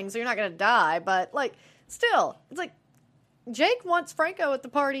 someone's coming, so you're not going to die. But, like, still, it's like, Jake wants Franco at the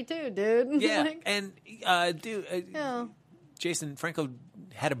party, too, dude. Yeah, like, and, Jason, Franco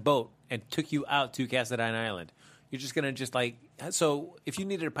had a boat and took you out to Cassadine Island. You're just going to so if you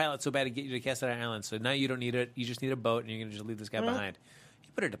needed a pilot so bad to get you to Cassadine Island, so now you don't need it, you just need a boat, and you're going to just leave this guy behind. You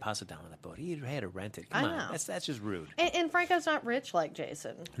put a deposit down on that boat. He had to rent it. Come on, that's just rude. And Franco's not rich like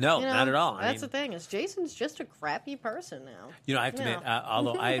Jason. No, not at all. That's the thing, is Jason's just a crappy person now. I have to admit,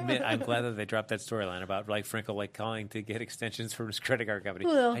 although I admit I'm glad that they dropped that storyline about like Franco like calling to get extensions from his credit card company.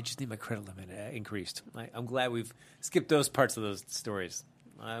 Well, I just need my credit limit increased. I'm glad we've skipped those parts of those stories.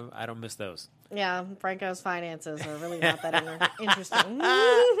 I don't miss those. Yeah, Franco's finances are really not that interesting. And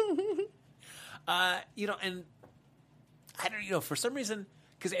I don't, for some reason,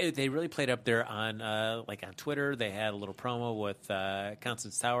 because they really played up there on on Twitter. They had a little promo with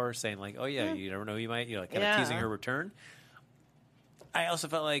Constance Tower saying like, "Oh yeah, you never know, you might," kind of teasing her return. I also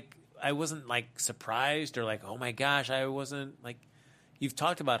felt like I wasn't like surprised or like, "Oh my gosh," I wasn't like. You've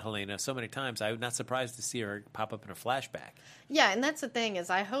talked about Helena so many times. I'm not surprised to see her pop up in a flashback. Yeah, and that's the thing is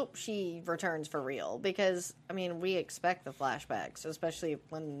I hope she returns for real because, I mean, we expect the flashbacks, especially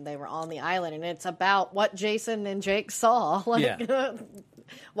when they were on the island, and it's about what Jason and Jake saw.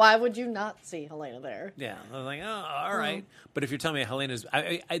 Why would you not see Helena there? Yeah, I was like, oh, all right. But if you're telling me Helena's...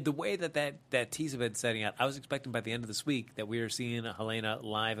 the way that teaser had setting out, I was expecting by the end of this week that we were seeing Helena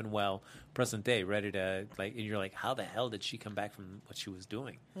live and well, present day, ready to... and you're like, how the hell did she come back from what she was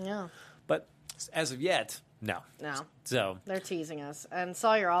doing? Yeah. But as of yet, no. No. So... They're teasing us. And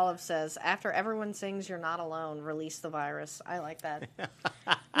Sawyer Olive says, after everyone sings You're Not Alone, release the virus. I like that.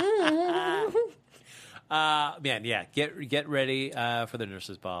 Man, yeah, get ready for the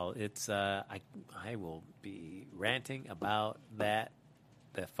nurses' ball. It's I will be ranting about that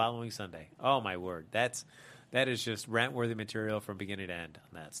the following Sunday. Oh my word, that is just rant-worthy material from beginning to end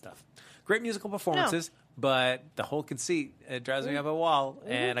on that stuff. Great musical performances, but the whole conceit drives me up a wall,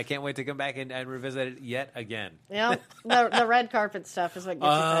 and I can't wait to come back and revisit it yet again. Yeah, the red carpet stuff is what gets you.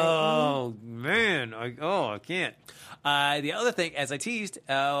 Oh man, I can't. The other thing, as I teased,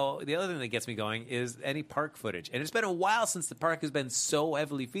 the other thing that gets me going is any park footage. And it's been a while since the park has been so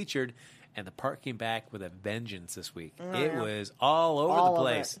heavily featured, and the park came back with a vengeance this week. It was all over the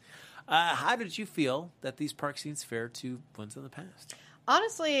place. How did you feel that these park scenes fare to ones in the past?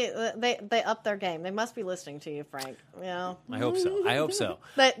 Honestly, they upped their game. They must be listening to you, Frank. I hope so.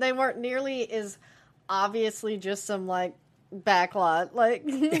 They weren't nearly as obviously just some backlot,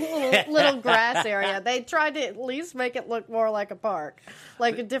 little grass area. They tried to at least make it look more like a park,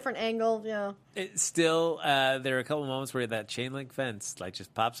 like a different angle. Yeah. It's still, there are a couple moments where that chain link fence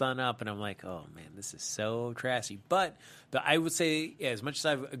just pops on up, and I'm like, oh man, this is so trashy. But I would say, as much as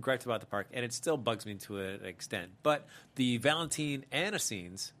I've griped about the park, and it still bugs me to an extent, but the Valentine Anna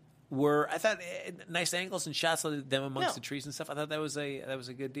scenes were, I thought, nice angles and shots of them amongst the trees and stuff. I thought that was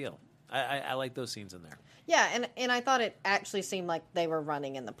a good deal. I like those scenes in there. Yeah, and I thought it actually seemed like they were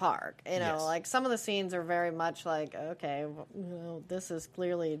running in the park. You know, Yes. like some of the scenes are very much like, okay, well, this is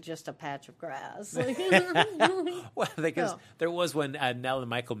clearly just a patch of grass. Like, Well, because Oh. there was when Nell and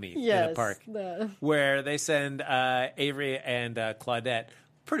Michael meet in yes, the park where they send Avery and Claudette.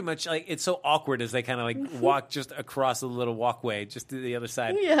 Pretty much, like, it's so awkward as they kind of like walk just across a little walkway just to the other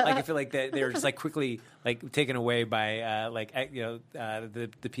side. Yeah. Like I feel like they're just like quickly like taken away by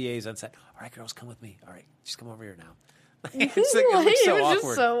the PAs on set. All right, girls, come with me. All right, just come over here now. It's like, it looks so was awkward.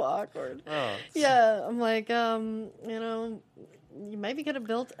 just so awkward. Oh. Yeah, I'm like, you maybe could have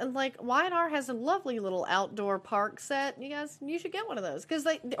built, and like Y&R has a lovely little outdoor park set. You should get one of those because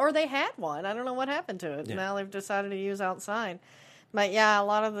they had one. I don't know what happened to it. Yeah. Now they've decided to use outside. But yeah, a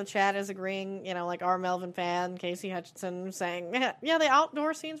lot of the chat is agreeing. You know, like our Melvin fan, Casey Hutchinson, saying, yeah, the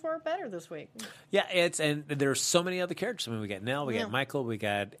outdoor scenes were better this week. Yeah, and there's so many other characters. I mean, we got Nell, we got Michael, we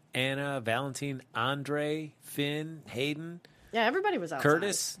got Anna, Valentine, Andre, Finn, Hayden. Yeah, everybody was outside.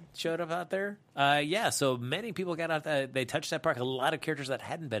 Curtis showed up out there. So many people got out. They touched that park. A lot of characters that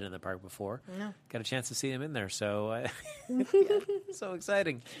hadn't been in the park before got a chance to see them in there. So, so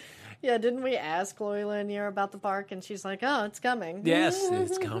exciting. Yeah, didn't we ask Chloe Lanier about the park? And she's like, oh, it's coming. Yes,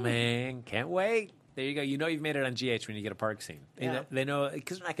 it's coming. Can't wait. There you go. You know you've made it on GH when you get a park scene. Yeah. They know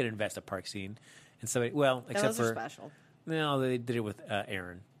because they're not going to invest a park scene in somebody. Well, except Those are for special. no, they did it with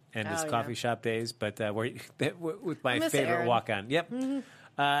Aaron and his Oh, yeah. coffee shop days. But with my I miss favorite Aaron. walk on. Yep.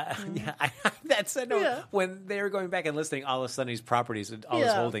 Yeah, that's I know Yeah. when they were going back and listing all of Sonny's properties and all his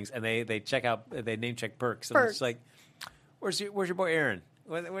Yeah. holdings, and they name check Perks, and Perks. it's like, where's your boy Aaron?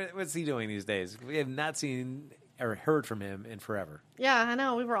 What's he doing these days? We have not seen or heard from him in forever. Yeah, I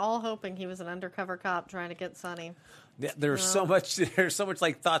know. We were all hoping he was an undercover cop trying to get Sonny. There's so much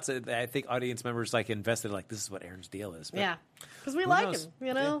like thoughts that I think audience members like invested. Like, this is what Aaron's deal is. But Yeah, because we who like knows? him,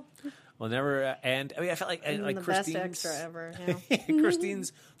 you know. Well, never. And I mean, I felt like And the best Christine's extra ever. Yeah.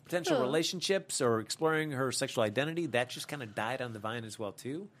 Christine's potential Oh. relationships or exploring her sexual identity, that just kind of died on the vine as well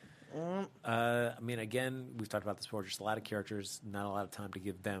too. I mean, again, we've talked about this before. Just a lot of characters, not a lot of time to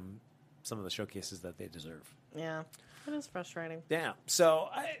give them some of the showcases that they deserve. Yeah, it is frustrating. Yeah. So,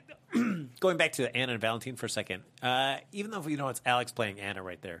 going back to Anna and Valentine for a second, even though it's Alex playing Anna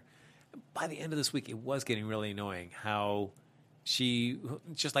right there, by the end of this week, it was getting really annoying how she,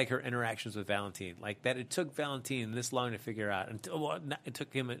 just like her interactions with Valentine, like that it took Valentine this long to figure out. It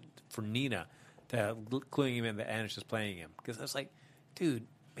took him for Nina to cluing him in that Anna's just playing him. Because I was like, dude,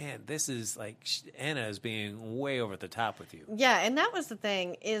 man, this is like Anna is being way over the top with you. Yeah, and that was the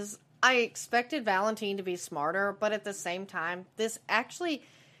thing is I expected Valentine to be smarter, but at the same time, this actually,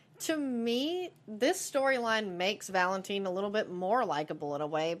 to me, this storyline makes Valentine a little bit more likable in a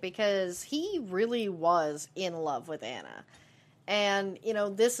way because he really was in love with Anna. And,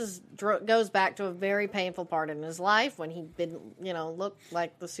 this goes back to a very painful part in his life when he didn't, look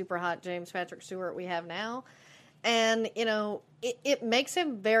like the super hot James Patrick Stewart we have now. And, it makes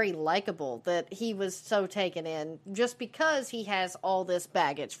him very likable that he was so taken in just because he has all this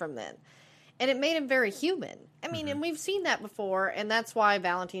baggage from then. And it made him very human. I mean, and we've seen that before, and that's why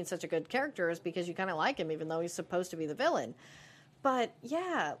Valentine's such a good character is because you kind of like him even though he's supposed to be the villain. But,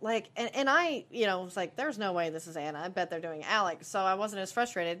 yeah, like, and I, was like, there's no way this is Anna. I bet they're doing Alex. So I wasn't as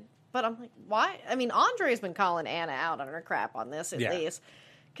frustrated. But I'm like, why? I mean, Andre's been calling Anna out on her crap on this at least.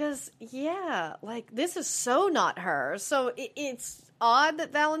 Because, like, this is so not her. So it's odd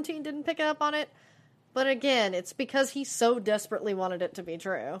that Valentine didn't pick up on it. But again, it's because he so desperately wanted it to be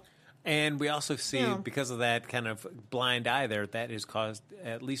true. And we also see, because of that kind of blind eye there, that has caused,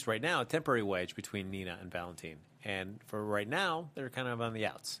 at least right now, a temporary wedge between Nina and Valentine. And for right now, they're kind of on the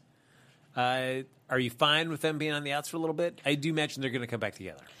outs. Are you fine with them being on the outs for a little bit? I do imagine they're going to come back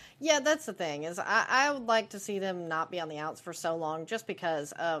together. Yeah, that's the thing, is I would like to see them not be on the outs for so long just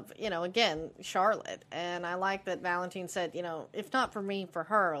because of, again, Charlotte. And I like that Valentine said, if not for me, for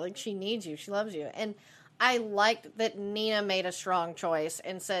her. Like, she needs you. She loves you. And I liked that Nina made a strong choice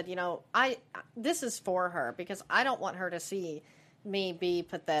and said, this is for her because I don't want her to see me be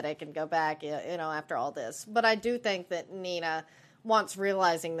pathetic and go back, after all this. But I do think that Nina, once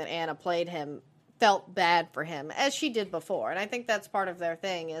realizing that Anna played him, felt bad for him, as she did before. And I think that's part of their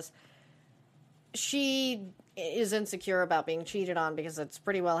thing is she is insecure about being cheated on because it's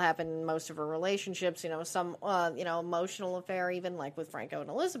pretty well happened in most of her relationships, some, emotional affair even, like with Franco and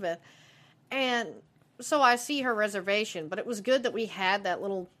Elizabeth. And so I see her reservation, but it was good that we had that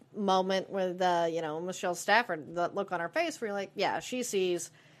little moment with, Michelle Stafford, the look on her face where you're like, yeah, she sees,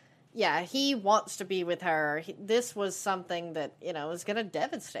 he wants to be with her. This was something that, is going to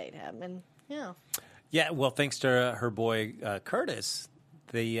devastate him. And, Yeah, well, thanks to her boy Curtis,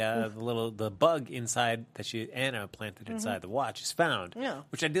 the bug inside that Anna planted inside the watch is found. Yeah.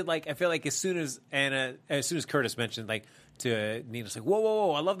 Which I did like. I feel like as soon as Curtis mentioned like to Nina, it's like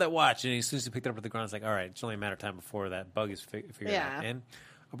whoa, I love that watch, and as soon as he picked it up at the ground, it's like all right, it's only a matter of time before that bug is figured out. And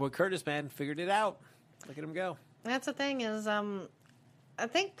our boy Curtis, man, figured it out. Look at him go. That's the thing is, I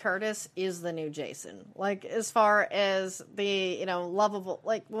think Curtis is the new Jason. Like, as far as the, lovable,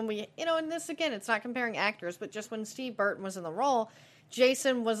 like, when we, and this, again, it's not comparing actors, but just when Steve Burton was in the role,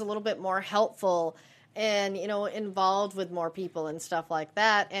 Jason was a little bit more helpful and, involved with more people and stuff like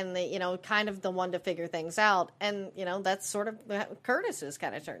that, and, kind of the one to figure things out. And, that's sort of what Curtis is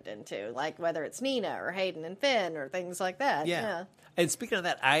kind of turned into, like, whether it's Nina or Hayden and Finn or things like that. Yeah. And speaking of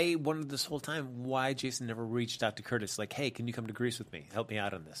that, I wondered this whole time why Jason never reached out to Curtis, like, hey, can you come to Greece with me? Help me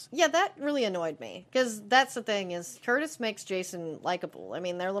out on this. Yeah, that really annoyed me, because that's the thing, is Curtis makes Jason likable. I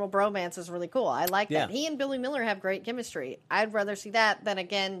mean, their little bromance is really cool. I like that. He and Billy Miller have great chemistry. I'd rather see that than,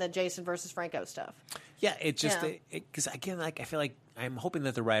 again, the Jason versus Franco stuff. Yeah, it's just, because, again, like, I feel like I'm hoping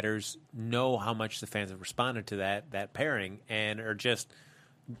that the writers know how much the fans have responded to that pairing and are just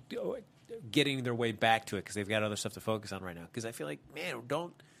getting their way back to it because they've got other stuff to focus on right now. Because I feel like, man,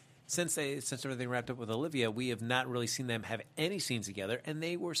 since everything wrapped up with Olivia, we have not really seen them have any scenes together, and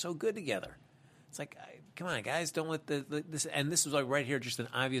they were so good together. It's like, come on, guys, don't let this. And this was like right here, just an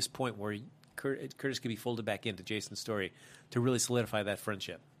obvious point where Curtis could be folded back into Jason's story to really solidify that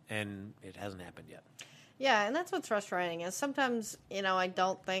friendship, and it hasn't happened yet. Yeah, and that's what's frustrating is sometimes, I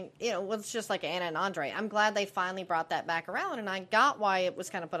don't think, it's just like Anna and Andre. I'm glad they finally brought that back around, and I got why it was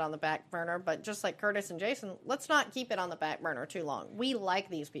kind of put on the back burner, but just like Curtis and Jason, let's not keep it on the back burner too long. We like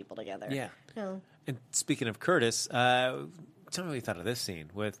these people together. Yeah. And speaking of Curtis, tell me what you thought of this scene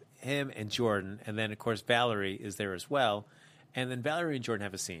with him and Jordan, and then, of course, Valerie is there as well, and then Valerie and Jordan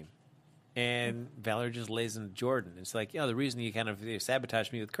have a scene. And Valerie just lays into Jordan. It's like, the reason you kind of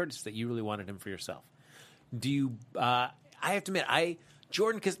sabotaged me with Curtis is that you really wanted him for yourself. Do you? I have to admit,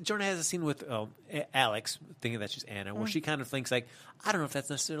 because Jordan has a scene with Alex, thinking that she's Anna, where she kind of thinks like, I don't know if that's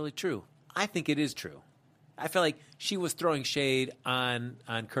necessarily true. I think it is true. I feel like she was throwing shade on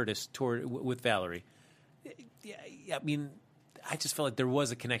Curtis with Valerie. Yeah, I mean, I just felt like there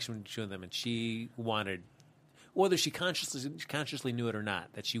was a connection between them, and she wanted, whether she consciously knew it or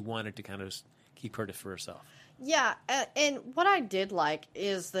not, that she wanted to kind of keep Curtis for herself. Yeah, and what I did like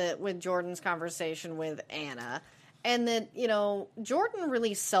is that with Jordan's conversation with Anna, and that, Jordan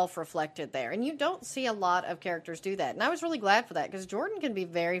really self-reflected there, and you don't see a lot of characters do that, and I was really glad for that, because Jordan can be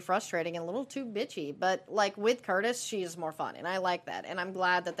very frustrating and a little too bitchy, but, like, with Curtis, she is more fun, and I like that, and I'm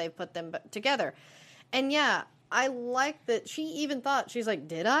glad that they put them together. And, yeah, I like that she even thought, she's like,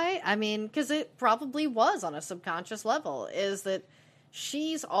 did I? I mean, because it probably was on a subconscious level, is that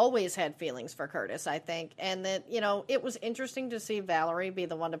she's always had feelings for Curtis, I think, and that, it was interesting to see Valerie be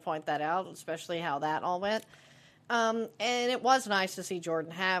the one to point that out, especially how that all went. And it was nice to see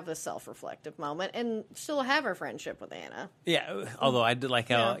Jordan have the self-reflective moment and still have her friendship with Anna. Yeah, although I did like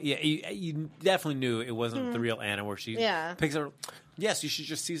how, you definitely knew it wasn't the real Anna where she picks up. Yes, you should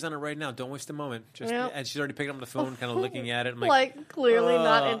just seize on it right now. Don't waste a moment. And she's already picked up the phone, kind of looking at it. I'm like clearly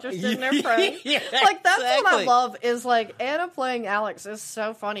not interested in their friend. Like, that's exactly what I love is, like, Anna playing Alex is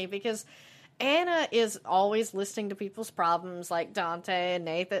so funny because Anna is always listening to people's problems, like Dante and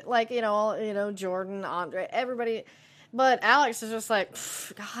Nathan, like, Jordan, Andre, everybody. But Alex is just like,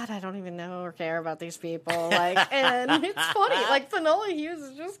 God, I don't even know or care about these people. Like, and it's funny. Like, Finola Hughes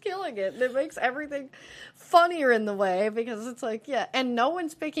is just killing it. And it makes everything funnier in the way because it's like, and no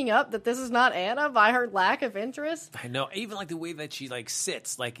one's picking up that this is not Anna by her lack of interest. I know. Even like the way that she like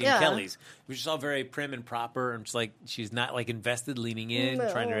sits, like in Kelly's, which is all very prim and proper, and just like she's not like invested, leaning in,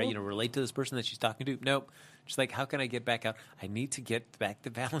 trying to relate to this person that she's talking to. Nope. Just like, how can I get back out? I need to get back to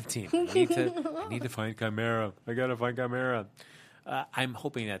Valentine. I need to find Chimera. I gotta find Chimera. I'm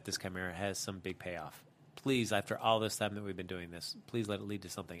hoping that this Chimera has some big payoff. Please, after all this time that we've been doing this, please let it lead to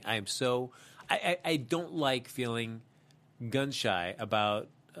something. I don't like feeling gun shy about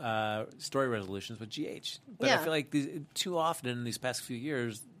story resolutions with GH, but I feel like too often in these past few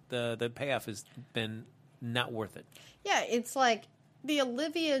years, the payoff has been not worth it. Yeah, it's like the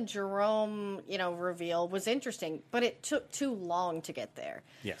Olivia Jerome, reveal was interesting, but it took too long to get there.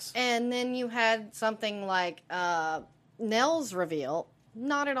 Yes. And then you had something like Nell's reveal,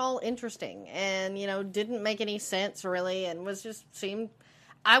 not at all interesting, and, didn't make any sense, really, and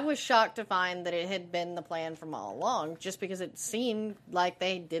I was shocked to find that it had been the plan from all along, just because it seemed like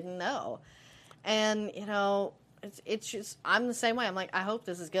they didn't know. And, it's just, I'm the same way. I'm like, I hope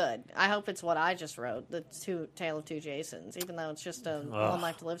this is good. I hope it's what I just wrote, the Tale of Two Jasons, even though it's just a One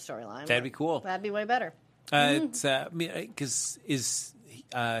Life to Live storyline. That'd be cool. That'd be way better. It's because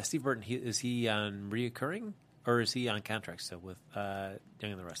Steve Burton, is he on reoccurring? Or is he on contract still with Young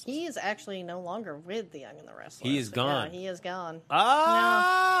and the Restless? He is actually no longer with the Young and the Restless. He is gone. Yeah, he is gone.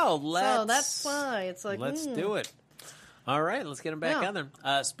 Oh, So that's why it's like, let's do it. All right, let's get him back on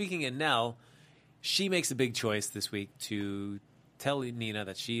there. Speaking of Nell, she makes a big choice this week to tell Nina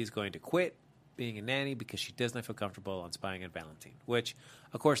that she is going to quit being a nanny because she does not feel comfortable on spying on Valentine. Which,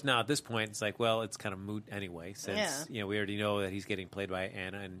 of course, now at this point, it's like, well, it's kind of moot anyway, since we already know that he's getting played by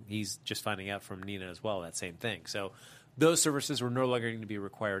Anna, and he's just finding out from Nina as well that same thing. So those services were no longer going to be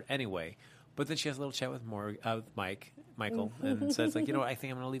required anyway. But then she has a little chat with Michael, and says, like, I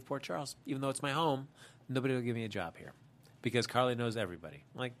think I'm going to leave Port Charles, even though it's my home. Nobody will give me a job here because Carly knows everybody.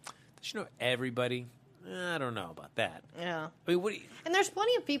 I'm like, does she know everybody? I don't know about that. Yeah. I mean, and there's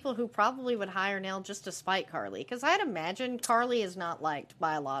plenty of people who probably would hire Nell just to spite Carly. Because I'd imagine Carly is not liked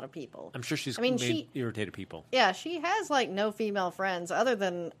by a lot of people. I'm sure she's made irritated people. Yeah, she has, no female friends other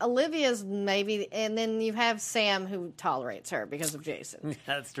than Olivia's maybe. And then you have Sam who tolerates her because of Jason.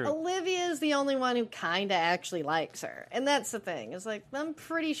 That's true. Olivia's the only one who kind of actually likes her. And that's the thing. It's like, I'm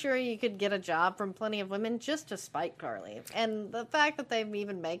pretty sure you could get a job from plenty of women just to spite Carly. And the fact that they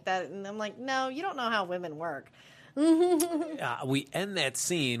even make that, and I'm like, no, you don't know how women work. We end that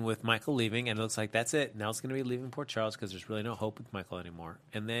scene with Michael leaving, and it looks like that's it. Nell's going to be leaving Port Charles because there's really no hope with Michael anymore.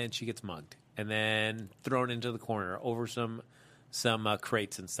 And then she gets mugged, and then thrown into the corner over some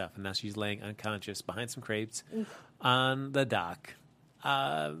crates and stuff. And now she's laying unconscious behind some crates on the dock.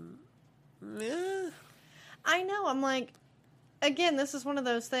 I know. I'm like, again, this is one of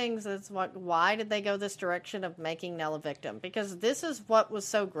those things that's why did they go this direction of making Nell a victim? Because this is what was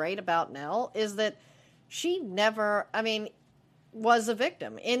so great about Nell, is that she never, was a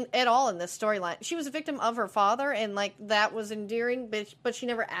victim at all in this storyline. She was a victim of her father, and that was endearing, but she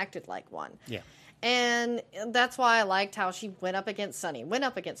never acted like one. Yeah. And that's why I liked how she went up against Sonny, went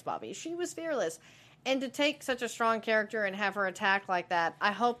up against Bobby. She was fearless. And to take such a strong character and have her attack like that,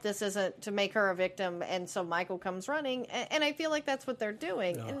 I hope this isn't to make her a victim and so Michael comes running. And I feel like that's what they're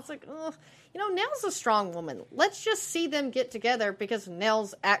doing. And it's like, Nell's a strong woman. Let's just see them get together because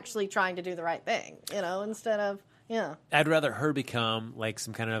Nell's actually trying to do the right thing, instead of, I'd rather her become like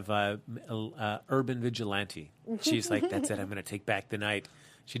some kind of urban vigilante. She's like, that's it, I'm going to take back the night.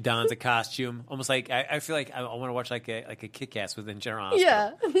 She dons a costume, almost like I feel like I want to watch like a Kick-Ass within General Hospital.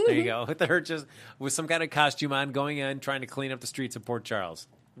 Yeah. There you go. With her just with some kind of costume on, going in, trying to clean up the streets of Port Charles,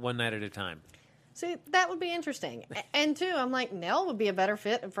 one night at a time. See, that would be interesting. And two, I'm like, Nell would be a better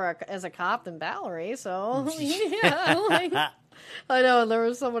fit as a cop than Valerie. So yeah, I know. And there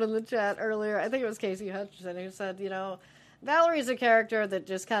was someone in the chat earlier. I think it was Casey Hutchinson who said, Valerie's a character that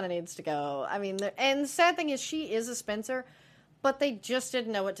just kind of needs to go. And the sad thing is, she is a Spencer. But they just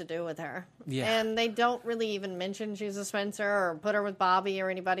didn't know what to do with her. Yeah. And they don't really even mention she's a Spencer or put her with Bobby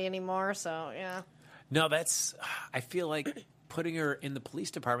or anybody anymore. So, yeah. No, I feel like putting her in the police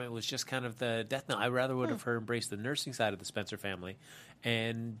department was just kind of the death knell. I rather would have her embrace the nursing side of the Spencer family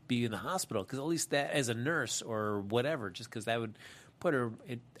and be in the hospital. Because at least that as a nurse or whatever, just because that would put her,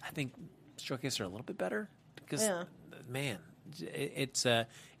 I think, showcase her a little bit better. Because, man, it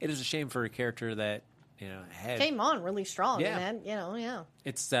is a shame for a character that, came on really strong. Yeah. And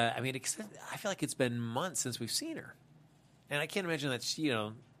It's, I feel like it's been months since we've seen her. And I can't imagine that she,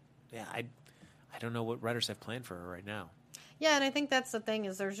 I don't know what writers have planned for her right now. Yeah, and I think that's the thing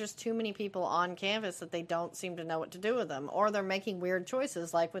is there's just too many people on canvas that they don't seem to know what to do with them. Or they're making weird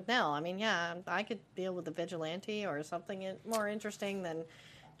choices like with Nell. I could deal with a vigilante or something more interesting than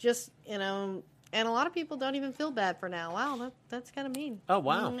just, And a lot of people don't even feel bad for Nell. Wow, that's kind of mean. Oh,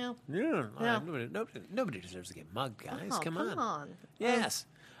 wow. Yeah. Nobody deserves to get mugged, guys. Oh, come on. Yes.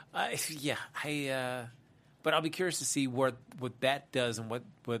 But I'll be curious to see what that does and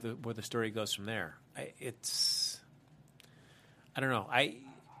where the story goes from there. I don't know.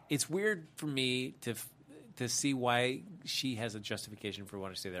 It's weird for me to see why she has a justification for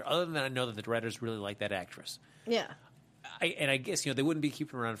wanting to stay there. Other than I know that the writers really like that actress. Yeah. I guess, they wouldn't be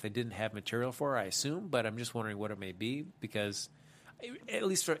keeping her around if they didn't have material for her, I assume, but I'm just wondering what it may be, because at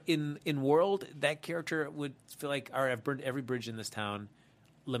least in World, that character would feel like, all right, I've burned every bridge in this town,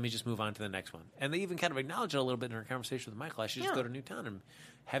 let me just move on to the next one. And they even kind of acknowledge it a little bit in her conversation with Michael. I should just go to a new town and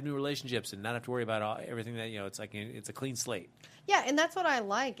have new relationships and not have to worry about everything that, it's like it's a clean slate. Yeah, and that's what I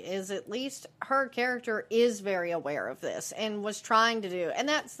like, is at least her character is very aware of this and was trying to do. And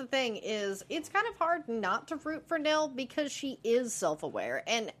that's the thing, is it's kind of hard not to root for Nell because she is self-aware.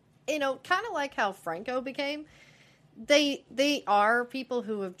 And, kind of like how Franco became, they are people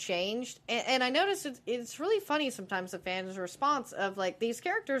who have changed. And I noticed it's really funny sometimes, the fans' response of, these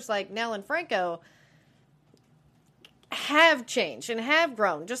characters like Nell and Franco, have changed and have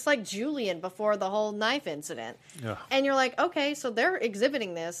grown, just like Julian before the whole knife incident. Ugh. And you're like, okay, so they're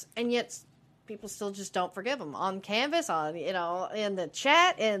exhibiting this, and yet people still just don't forgive them on Canvas, on in the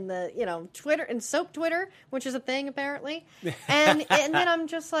chat, in the Twitter, and soap Twitter, which is a thing apparently. And then I'm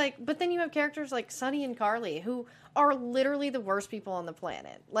just like, but then you have characters like Sonny and Carly who are literally the worst people on the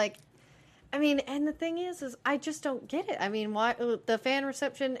planet. Like, I mean, and the thing is I just don't get it. I mean, why the fan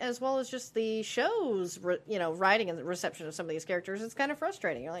reception as well as just the show's, writing and the reception of some of these characters is kind of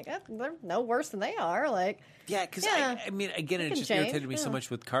frustrating. You're like, they're no worse than they are. Like, yeah, because I mean, again, it just irritated me so much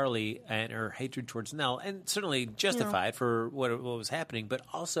with Carly and her hatred towards Nell, and certainly justified for what was happening. But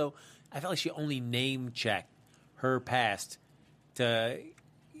also, I felt like she only name checked her past to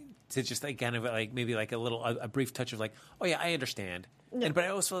just like kind of like maybe like a brief touch of like, oh yeah, I understand. No. But I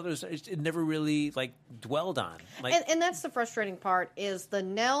also felt it never really like dwelled on. Like, and that's the frustrating part is the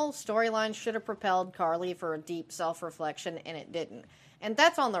Nell storyline should have propelled Carly for a deep self-reflection, and it didn't. And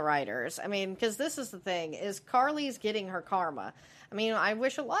that's on the writers. I mean, because this is the thing, is Carly's getting her karma. I mean, I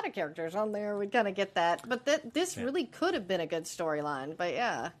wish a lot of characters on there would kind of get that. But this really could have been a good storyline. But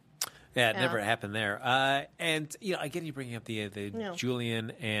yeah. Yeah, it never happened there. And, again, you're bringing up the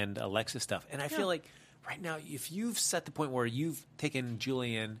Julian and Alexis stuff. And I feel like right now, if you've set the point where you've taken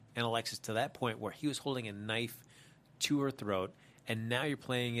Julian and Alexis to that point where he was holding a knife to her throat, and now you're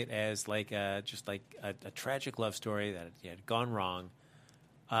playing it as like just like a tragic love story that had gone wrong,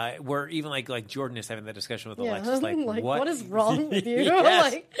 where even like Jordan is having that discussion with Alexis, like what is wrong with you?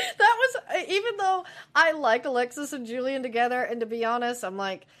 Yes. Like, that was, even though I like Alexis and Julian together, and to be honest, I'm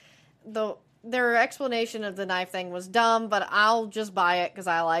like, their explanation of the knife thing was dumb, but I'll just buy it because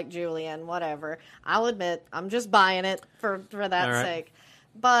I like Julian, whatever. I'll admit, I'm just buying it for that sake.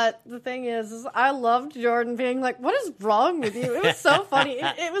 But the thing is I loved Jordan being like, what is wrong with you? It was so funny.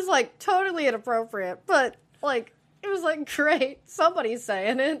 It was like totally inappropriate, but like, it was like, great. Somebody's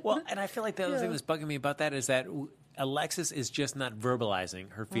saying it. Well, and I feel like the other thing that's bugging me about that is that Alexis is just not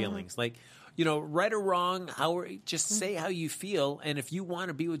verbalizing her feelings. Like, right or wrong, just say how you feel. And if you want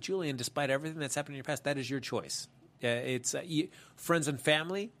to be with Julian, despite everything that's happened in your past, that is your choice. It's friends and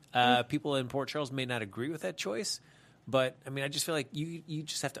family. People in Port Charles may not agree with that choice. But, I mean, I just feel like you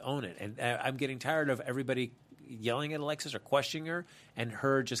just have to own it. And I'm getting tired of everybody yelling at Alexis or questioning her and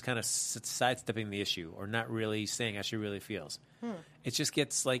her just kind of sidestepping the issue or not really saying how she really feels. It just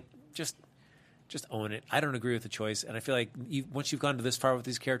gets like, just own it. I don't agree with the choice. And I feel like once you've gone to this far with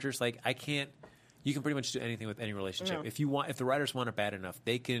these characters, like you can pretty much do anything with any relationship. If the writers want it bad enough,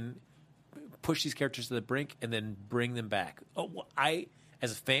 they can push these characters to the brink and then bring them back. I,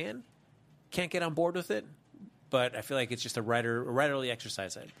 as a fan, can't get on board with it. But I feel like it's just a writerly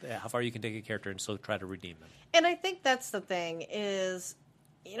exercise, how far you can take a character and still try to redeem them. And I think that's the thing is,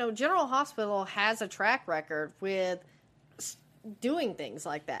 General Hospital has a track record with doing things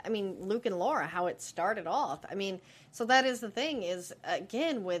like that. I mean, Luke and Laura, how it started off. I mean, so that is the thing is,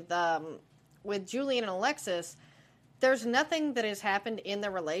 again, with Julian and Alexis, there's nothing that has happened in the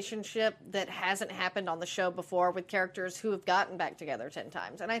relationship that hasn't happened on the show before with characters who have gotten back together 10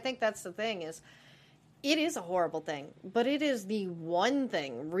 times. And I think that's the thing is, it is a horrible thing, but it is the one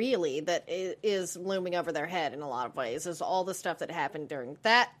thing, really, that is looming over their head in a lot of ways, is all the stuff that happened during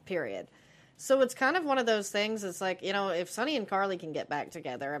that period. So it's kind of one of those things, it's like, if Sonny and Carly can get back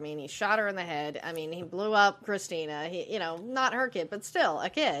together, I mean, he shot her in the head, I mean, he blew up Christina, not her kid, but still,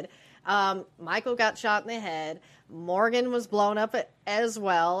 a kid. Michael got shot in the head, Morgan was blown up as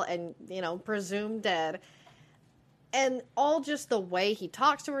well, and, presumed dead. And all just the way he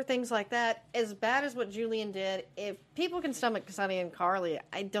talks to her, things like that, as bad as what Julian did, if people can stomach Sonny and Carly,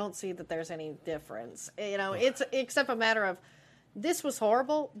 I don't see that there's any difference. It's except a matter of, this was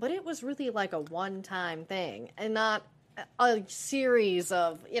horrible, but it was really like a one-time thing and not a series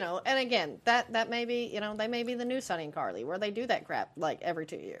of, and again, that may be, they may be the new Sonny and Carly where they do that crap like every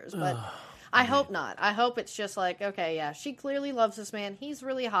 2 years. But I hope not. I hope it's just like, okay, yeah, she clearly loves this man. He's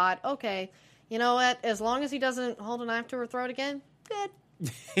really hot. Okay. You know what? As long as he doesn't hold a knife to her throat again, good.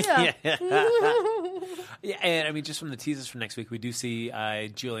 Yeah. Yeah, and I mean, just from the teasers for next week, we do see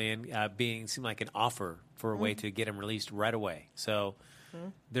Julian seem like an offer for a way to get him released right away. So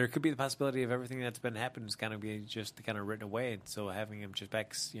there could be the possibility of everything that's been happening is kind of be just kind of written away, and so having him just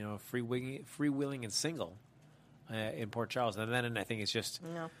back, freewheeling and single in Port Charles, and then I think it's just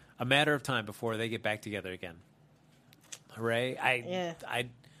a matter of time before they get back together again. Hooray!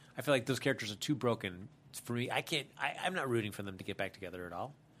 I feel like those characters are too broken for me. I'm not rooting for them to get back together at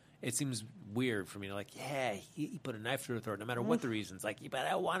all. It seems weird for me to he put a knife through her throat no matter what the reasons. But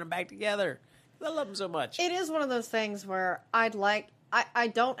I want them back together. I love them so much. It is one of those things where I'd like I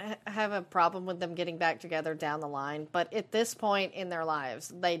don't have a problem with them getting back together down the line, but at this point in their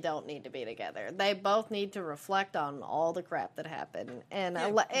lives, they don't need to be together. They both need to reflect on all the crap that happened. And,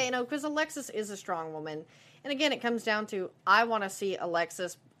 because Alexis is a strong woman. And again, it comes down to, I want to see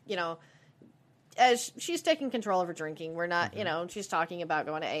Alexis, as she's taking control of her drinking. We're not, she's talking about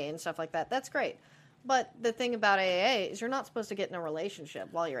going to AA and stuff like that. That's great. But the thing about AA is you're not supposed to get in a relationship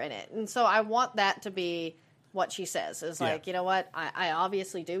while you're in it. And so I want that to be what she says. Is like, you know what, I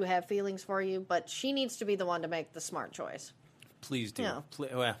obviously do have feelings for you, but she needs to be the one to make the smart choice. Please do. Yeah.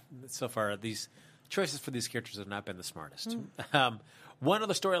 Well, so far, these choices for these characters have not been the smartest. One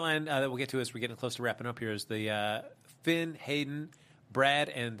other storyline that we'll get to as we're getting close to wrapping up here is the Finn, Hayden, Brad,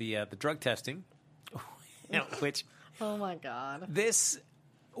 and the drug testing, which... Oh, my God.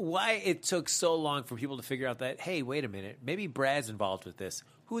 Why it took so long for people to figure out that, hey, wait a minute, maybe Brad's involved with this.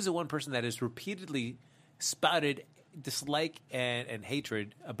 Who's the one person that has repeatedly spouted dislike and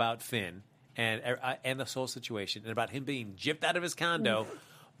hatred about Finn and this whole situation and about him being gypped out of his condo?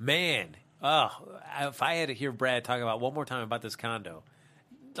 Man, if I had to hear Brad talk about one more time about this condo,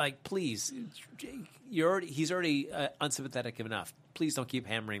 like, please, he's already unsympathetic enough. Please don't keep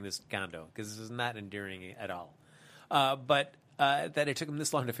hammering this condo because this is not endearing at all. But that it took him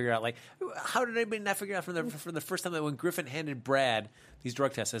this long to figure out, like, how did anybody not figure out from the first time that when Griffin handed Brad these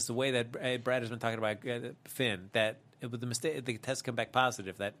drug tests, as the way that Brad has been talking about Finn, that with the mistake, the tests come back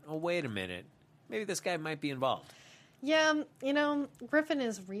positive, that, oh, wait a minute, maybe this guy might be involved. Yeah, Griffin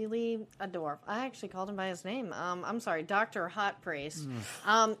is really adorable. I actually called him by his name. I'm sorry, Dr. Hot Priest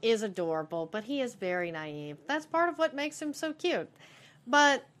is adorable, but he is very naive. That's part of what makes him so cute.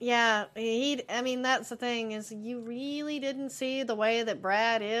 But, yeah, that's the thing, is you really didn't see the way that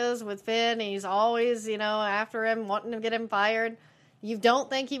Brad is with Finn. He's always, after him, wanting to get him fired. You don't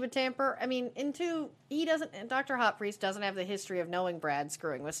think he would tamper? I mean, he doesn't, Dr. Hot Priest doesn't have the history of knowing Brad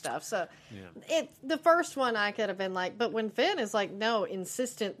screwing with stuff. So, the first one I could have been like, but when Finn is like, no,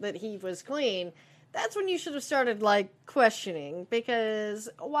 insistent that he was clean, that's when you should have started, like, questioning. Because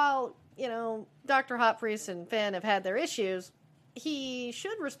while, Dr. Hot Priest and Finn have had their issues, he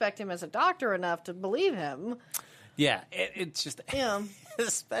should respect him as a doctor enough to believe him. Yeah, it's just,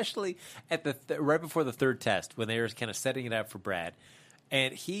 especially at right before the third test when they were kind of setting it up for Brad,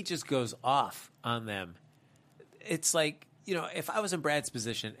 and he just goes off on them. It's like, if I was in Brad's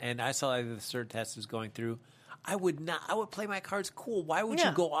position and I saw the third test was going through, I would play my cards cool. Why would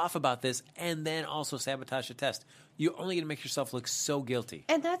you go off about this and then also sabotage the test? You're only going to make yourself look so guilty.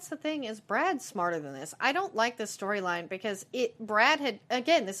 And that's the thing, is Brad's smarter than this. I don't like this storyline because Brad had,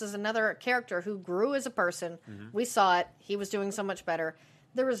 again, this is another character who grew as a person. Mm-hmm. We saw it. He was doing so much better.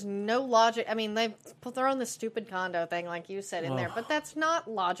 There was no logic. I mean, they've thrown the stupid condo thing, like you said, in there. But that's not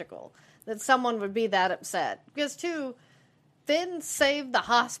logical that someone would be that upset. Because, Finn saved the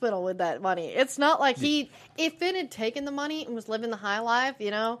hospital with that money. It's not like if Finn had taken the money and was living the high life,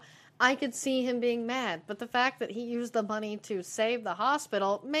 I could see him being mad. But the fact that he used the money to save the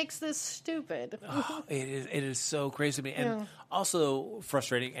hospital makes this stupid. It is so crazy to me. And also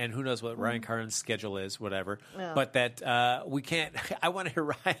frustrating, and who knows what Ryan Carn's schedule is, whatever. Yeah. But that we can't, I want to hear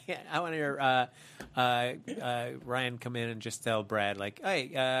Ryan come in and just tell Brad, like,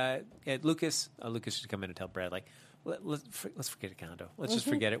 hey, Lucas should come in and tell Brad, like, let's forget a condo. Let's just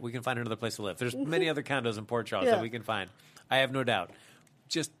forget it. We can find another place to live. There's many other condos in Port Charles that we can find. I have no doubt.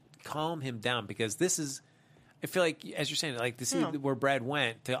 Just calm him down, because this is, I feel like, as you're saying, like, to see where Brad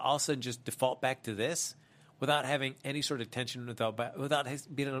went, to all of a sudden just default back to this without having any sort of tension, without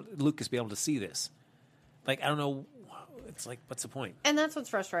Lucas being able to see this. Like, I don't know. It's like, what's the point? And that's what's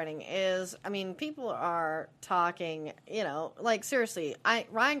frustrating is, I mean, people are talking, like, seriously,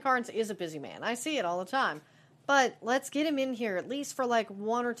 Ryan Carnes is a busy man. I see it all the time. But let's get him in here at least for like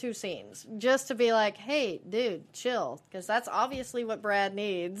one or two scenes, just to be like, hey, dude, chill. Because that's obviously what Brad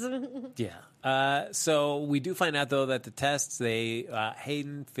needs. Yeah. So we do find out, though, that the tests,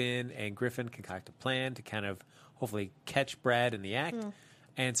 Hayden, Finn, and Griffin concoct a plan to kind of hopefully catch Brad in the act.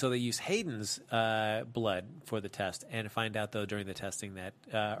 And so they use Hayden's blood for the test, and find out, though, during the testing that,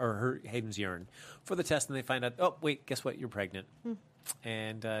 Hayden's urine for the test, and they find out, oh, wait, guess what? You're pregnant.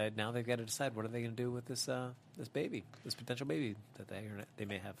 And now they've got to decide, what are they going to do with this baby, this potential baby that they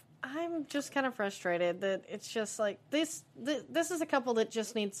may have. I'm just kind of frustrated that it's just like this is a couple that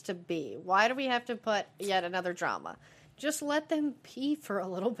just needs to be. Why do we have to put yet another drama? Just let them pee for a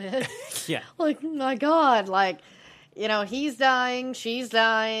little bit. Yeah. Like, my God, like, he's dying, she's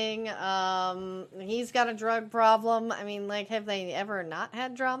dying, he's got a drug problem. I mean, like, have they ever not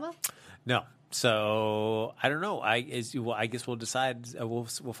had drama? No. So I don't know. I guess we'll decide. We'll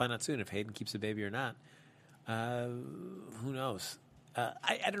find out soon if Hayden keeps the baby or not. Who knows?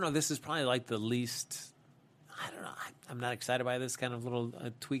 I don't know. This is probably like the least. I don't know. I'm not excited by this kind of little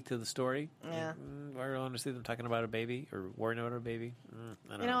tweak to the story. Yeah. I don't want to see them talking about a baby or worrying about a baby.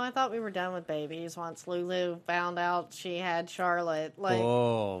 I don't know. I thought we were done with babies once Lulu found out she had Charlotte. Like,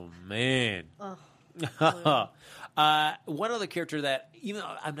 oh, man. One other character that, even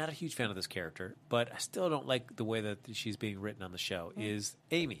though I'm not a huge fan of this character, but I still don't like the way that she's being written on the show, is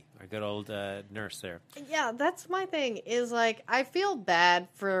Amy, our good old nurse there. Yeah, that's my thing, is like, I feel bad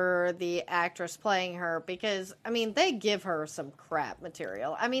for the actress playing her because, I mean, they give her some crap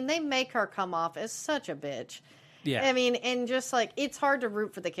material. I mean, they make her come off as such a bitch. Yeah. I mean, and just like, it's hard to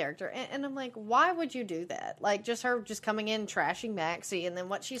root for the character. And I'm like, why would you do that? Like, just her just coming in, trashing Maxie, and then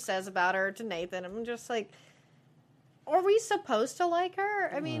what she says about her to Nathan. I'm just like, are we supposed to like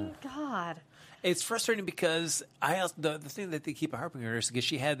her? I mean, God. It's frustrating because the thing that they keep harping on her is because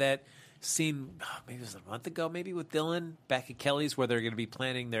she had that scene, maybe it was a month ago, maybe with Dylan back at Kelly's, where they're going to be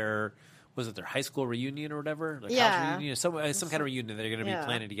planning their high school reunion or whatever? Their college reunion, some kind of reunion that they're going to be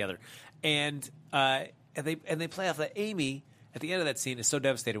planning together. And they play off that Amy at the end of that scene is so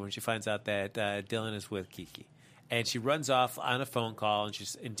devastated when she finds out that Dylan is with Kiki. And she runs off on a phone call, and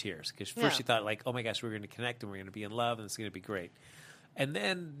she's in tears. Because first she thought, like, oh, my gosh, we're going to connect, and we're going to be in love, and it's going to be great. And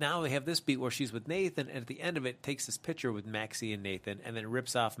then now they have this beat where she's with Nathan, and at the end of it, takes this picture with Maxie and Nathan, and then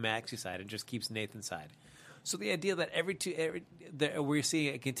rips off Maxie's side and just keeps Nathan's side. So the idea that we're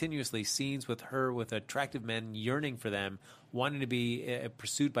seeing continuously scenes with her with attractive men yearning for them, wanting to be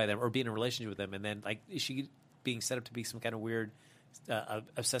pursued by them or be in a relationship with them, and then, like, is she being set up to be some kind of weird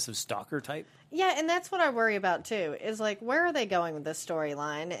obsessive stalker type? Yeah, and that's what I worry about too, is like, where are they going with this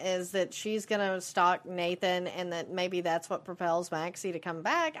storyline? Is that she's going to stalk Nathan and that maybe that's what propels Maxie to come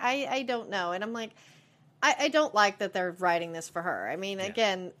back? I don't know. And I'm like, I don't like that they're writing this for her. I mean,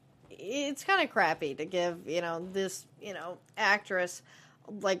 again, it's kind of crappy to give, this, actress,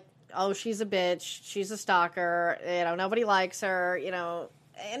 like, oh, she's a bitch, she's a stalker, nobody likes her,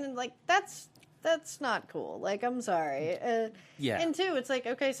 and like, that's not cool. Like, I'm sorry. And two, it's like,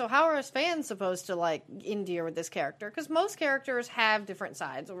 okay, so how are us fans supposed to, like, endear with this character? Because most characters have different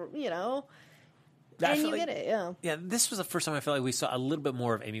sides, or, and you get it, yeah. Yeah, this was the first time I felt like we saw a little bit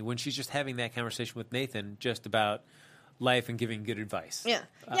more of Amy when she's just having that conversation with Nathan just about life and giving good advice. Yeah.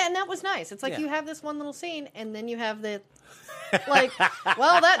 And that was nice. It's like you have this one little scene, and then you have the... like,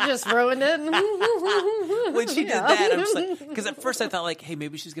 well, that just ruined it. When she did that, I'm just like, because at first I thought, like, hey,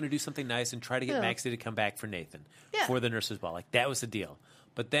 maybe she's going to do something nice and try to get Maxie to come back for Nathan for the nurse's ball. Like, that was the deal.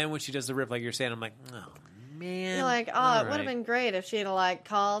 But then when she does the rip, like you're saying, I'm like, oh, man. You're like, oh, it would have been great if she had, like,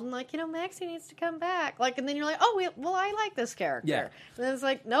 called and, like, Maxie needs to come back. Like, and then you're like, oh, well, I like this character. Yeah. And then it's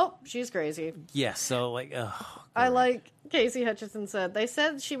like, nope, she's crazy. Yeah, so, like, oh. I like, Casey Hutchinson said, they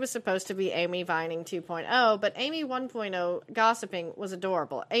said she was supposed to be Amy Vining 2.0, but Amy 1.0 gossiping was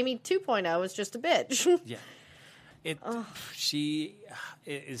adorable. Amy 2.0 is just a bitch. Yeah. She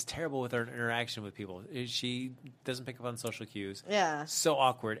is terrible with her interaction with people. She doesn't pick up on social cues. Yeah. So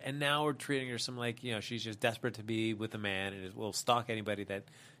awkward. And now we're treating her some like, she's just desperate to be with a man and will stalk anybody that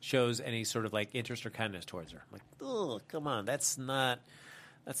shows any sort of like interest or kindness towards her. I'm like, oh, come on. That's not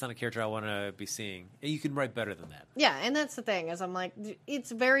a character I want to be seeing. You can write better than that. Yeah, and that's the thing, is I'm like,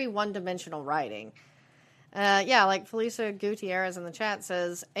 it's very one-dimensional writing. Like Felisa Gutierrez in the chat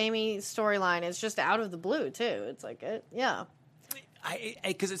says, Amy's storyline is just out of the blue, too. It's like,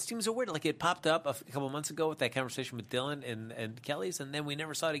 because it seems so weird. Like, it popped up a couple months ago with that conversation with Dylan and Kelly's, and then we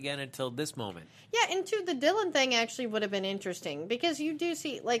never saw it again until this moment. Yeah, and too, the Dylan thing actually would have been interesting, because you do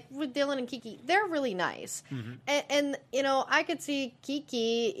see, like, with Dylan and Kiki, they're really nice. Mm-hmm. And I could see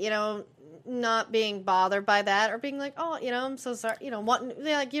Kiki, not being bothered by that, or being like, oh, I'm so sorry, wanting,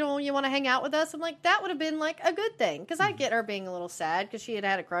 like, you want to hang out with us. I'm like, that would have been like a good thing, because I get her being a little sad because she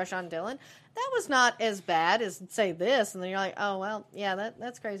had a crush on Dylan. That was not as bad as say this, and then you're like, oh well, yeah,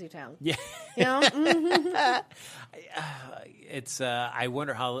 that's crazy town. Yeah, Mm-hmm. It's I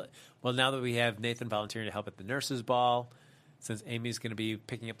wonder how. Well, now that we have Nathan volunteering to help at the nurses' ball, since Amy's going to be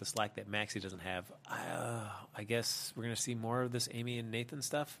picking up the slack that Maxie doesn't have, I guess we're going to see more of this Amy and Nathan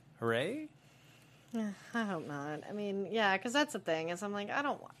stuff. Hooray! I hope not. I mean, yeah, because that's the thing, is I'm like, I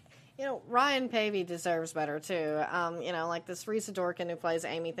don't, Ryan Pavey deserves better too. Like this Risa Dorkin who plays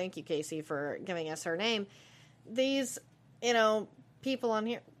Amy. Thank you, Casey, for giving us her name. These, people on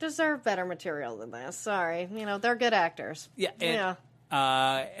here deserve better material than this. Sorry, they're good actors. Yeah, and,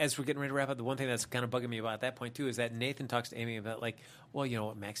 as we're getting ready to wrap up, the one thing that's kind of bugging me about that point too is that Nathan talks to Amy about like,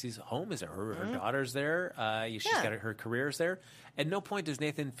 well, Maxie's home is there, her daughter's there, she's got her career's there. At no point does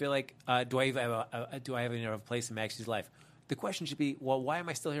Nathan feel like, do I have a place in Maxie's life? the question should be, well, why am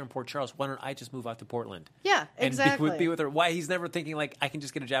I still here in Port Charles? Why don't I just move out to Portland? Yeah, exactly. And be with her. Why he's never thinking, like, I can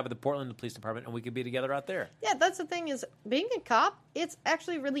just get a job at the Portland Police Department and we could be together out there. Yeah, that's the thing is, being a cop, it's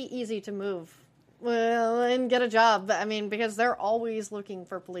actually really easy to move. Well, and get a job. I mean, because they're always looking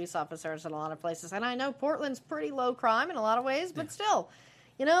for police officers in a lot of places. And I know Portland's pretty low crime in a lot of ways, but still,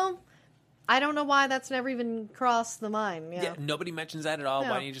 I don't know why that's never even crossed the mind. Yeah, nobody mentions that at all.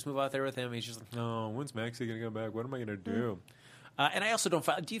 Why don't you just move out there with him? He's just like, no, when's Maxie going to come back? What am I going to do? And I also don't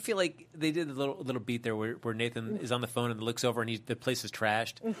 – do you feel like they did a little beat there where Nathan is on the phone and looks over and the place is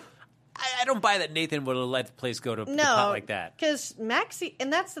trashed? I don't buy that Nathan would have let the place go to pot like that. Because Maxie,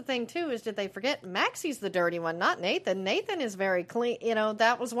 and that's the thing too, is did they forget Maxie's the dirty one, not Nathan. Nathan is very clean.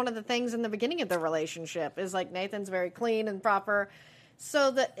 That was one of the things in the beginning of the relationship, is like Nathan's very clean and proper.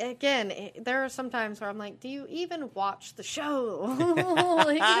 So that, again, there are some times where I'm like, do you even watch the show?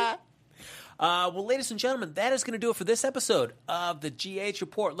 Well, ladies and gentlemen, that is going to do it for this episode of the GH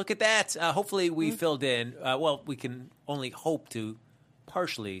Report. Look at that. Hopefully we filled in. We can only hope to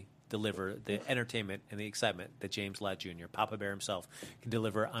partially deliver the entertainment and the excitement that James Ladd Jr., Papa Bear himself, can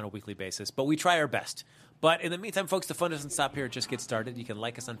deliver on a weekly basis. But we try our best. But in the meantime, folks, the fun doesn't stop here. It just gets started. You can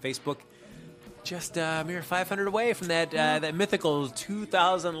like us on Facebook. Just a mere 500 away from that mythical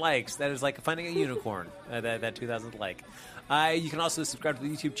 2,000 likes. That is like finding a unicorn, that 2,000th like. You can also subscribe to the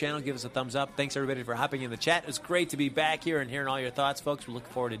YouTube channel. Give us a thumbs up. Thanks, everybody, for hopping in the chat. It's great to be back here and hearing all your thoughts, folks. We're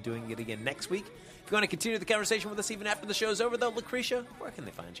looking forward to doing it again next week. If you want to continue the conversation with us even after the show's over, though, Lucretia, where can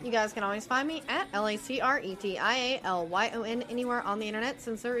they find you? You guys can always find me at LACRETIALYON anywhere on the internet,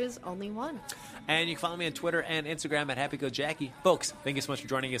 since there is only one. And you can follow me on Twitter and Instagram at HappyGoJackie. Folks, thank you so much for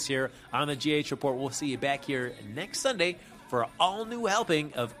joining us here on the GH Report. We'll see you back here next Sunday for an all-new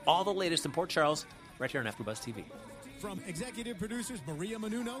helping of all the latest in Port Charles, right here on AfterBuzz TV. From executive producers Maria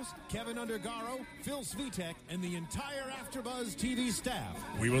Menounos, Kevin Undergaro, Phil Svitek, and the entire AfterBuzz TV staff,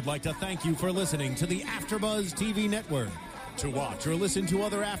 we would like to thank you for listening to the AfterBuzz TV network. To watch or listen to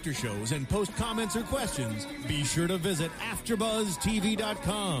other after shows and post comments or questions, be sure to visit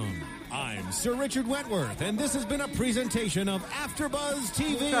AfterBuzzTV.com. I'm Sir Richard Wentworth, and this has been a presentation of AfterBuzz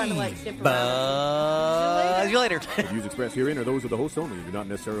TV. Trying to skip around. Buzz you later. The views expressed herein are those of the host only and do not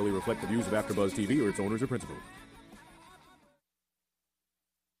necessarily reflect the views of AfterBuzz TV or its owners or principals.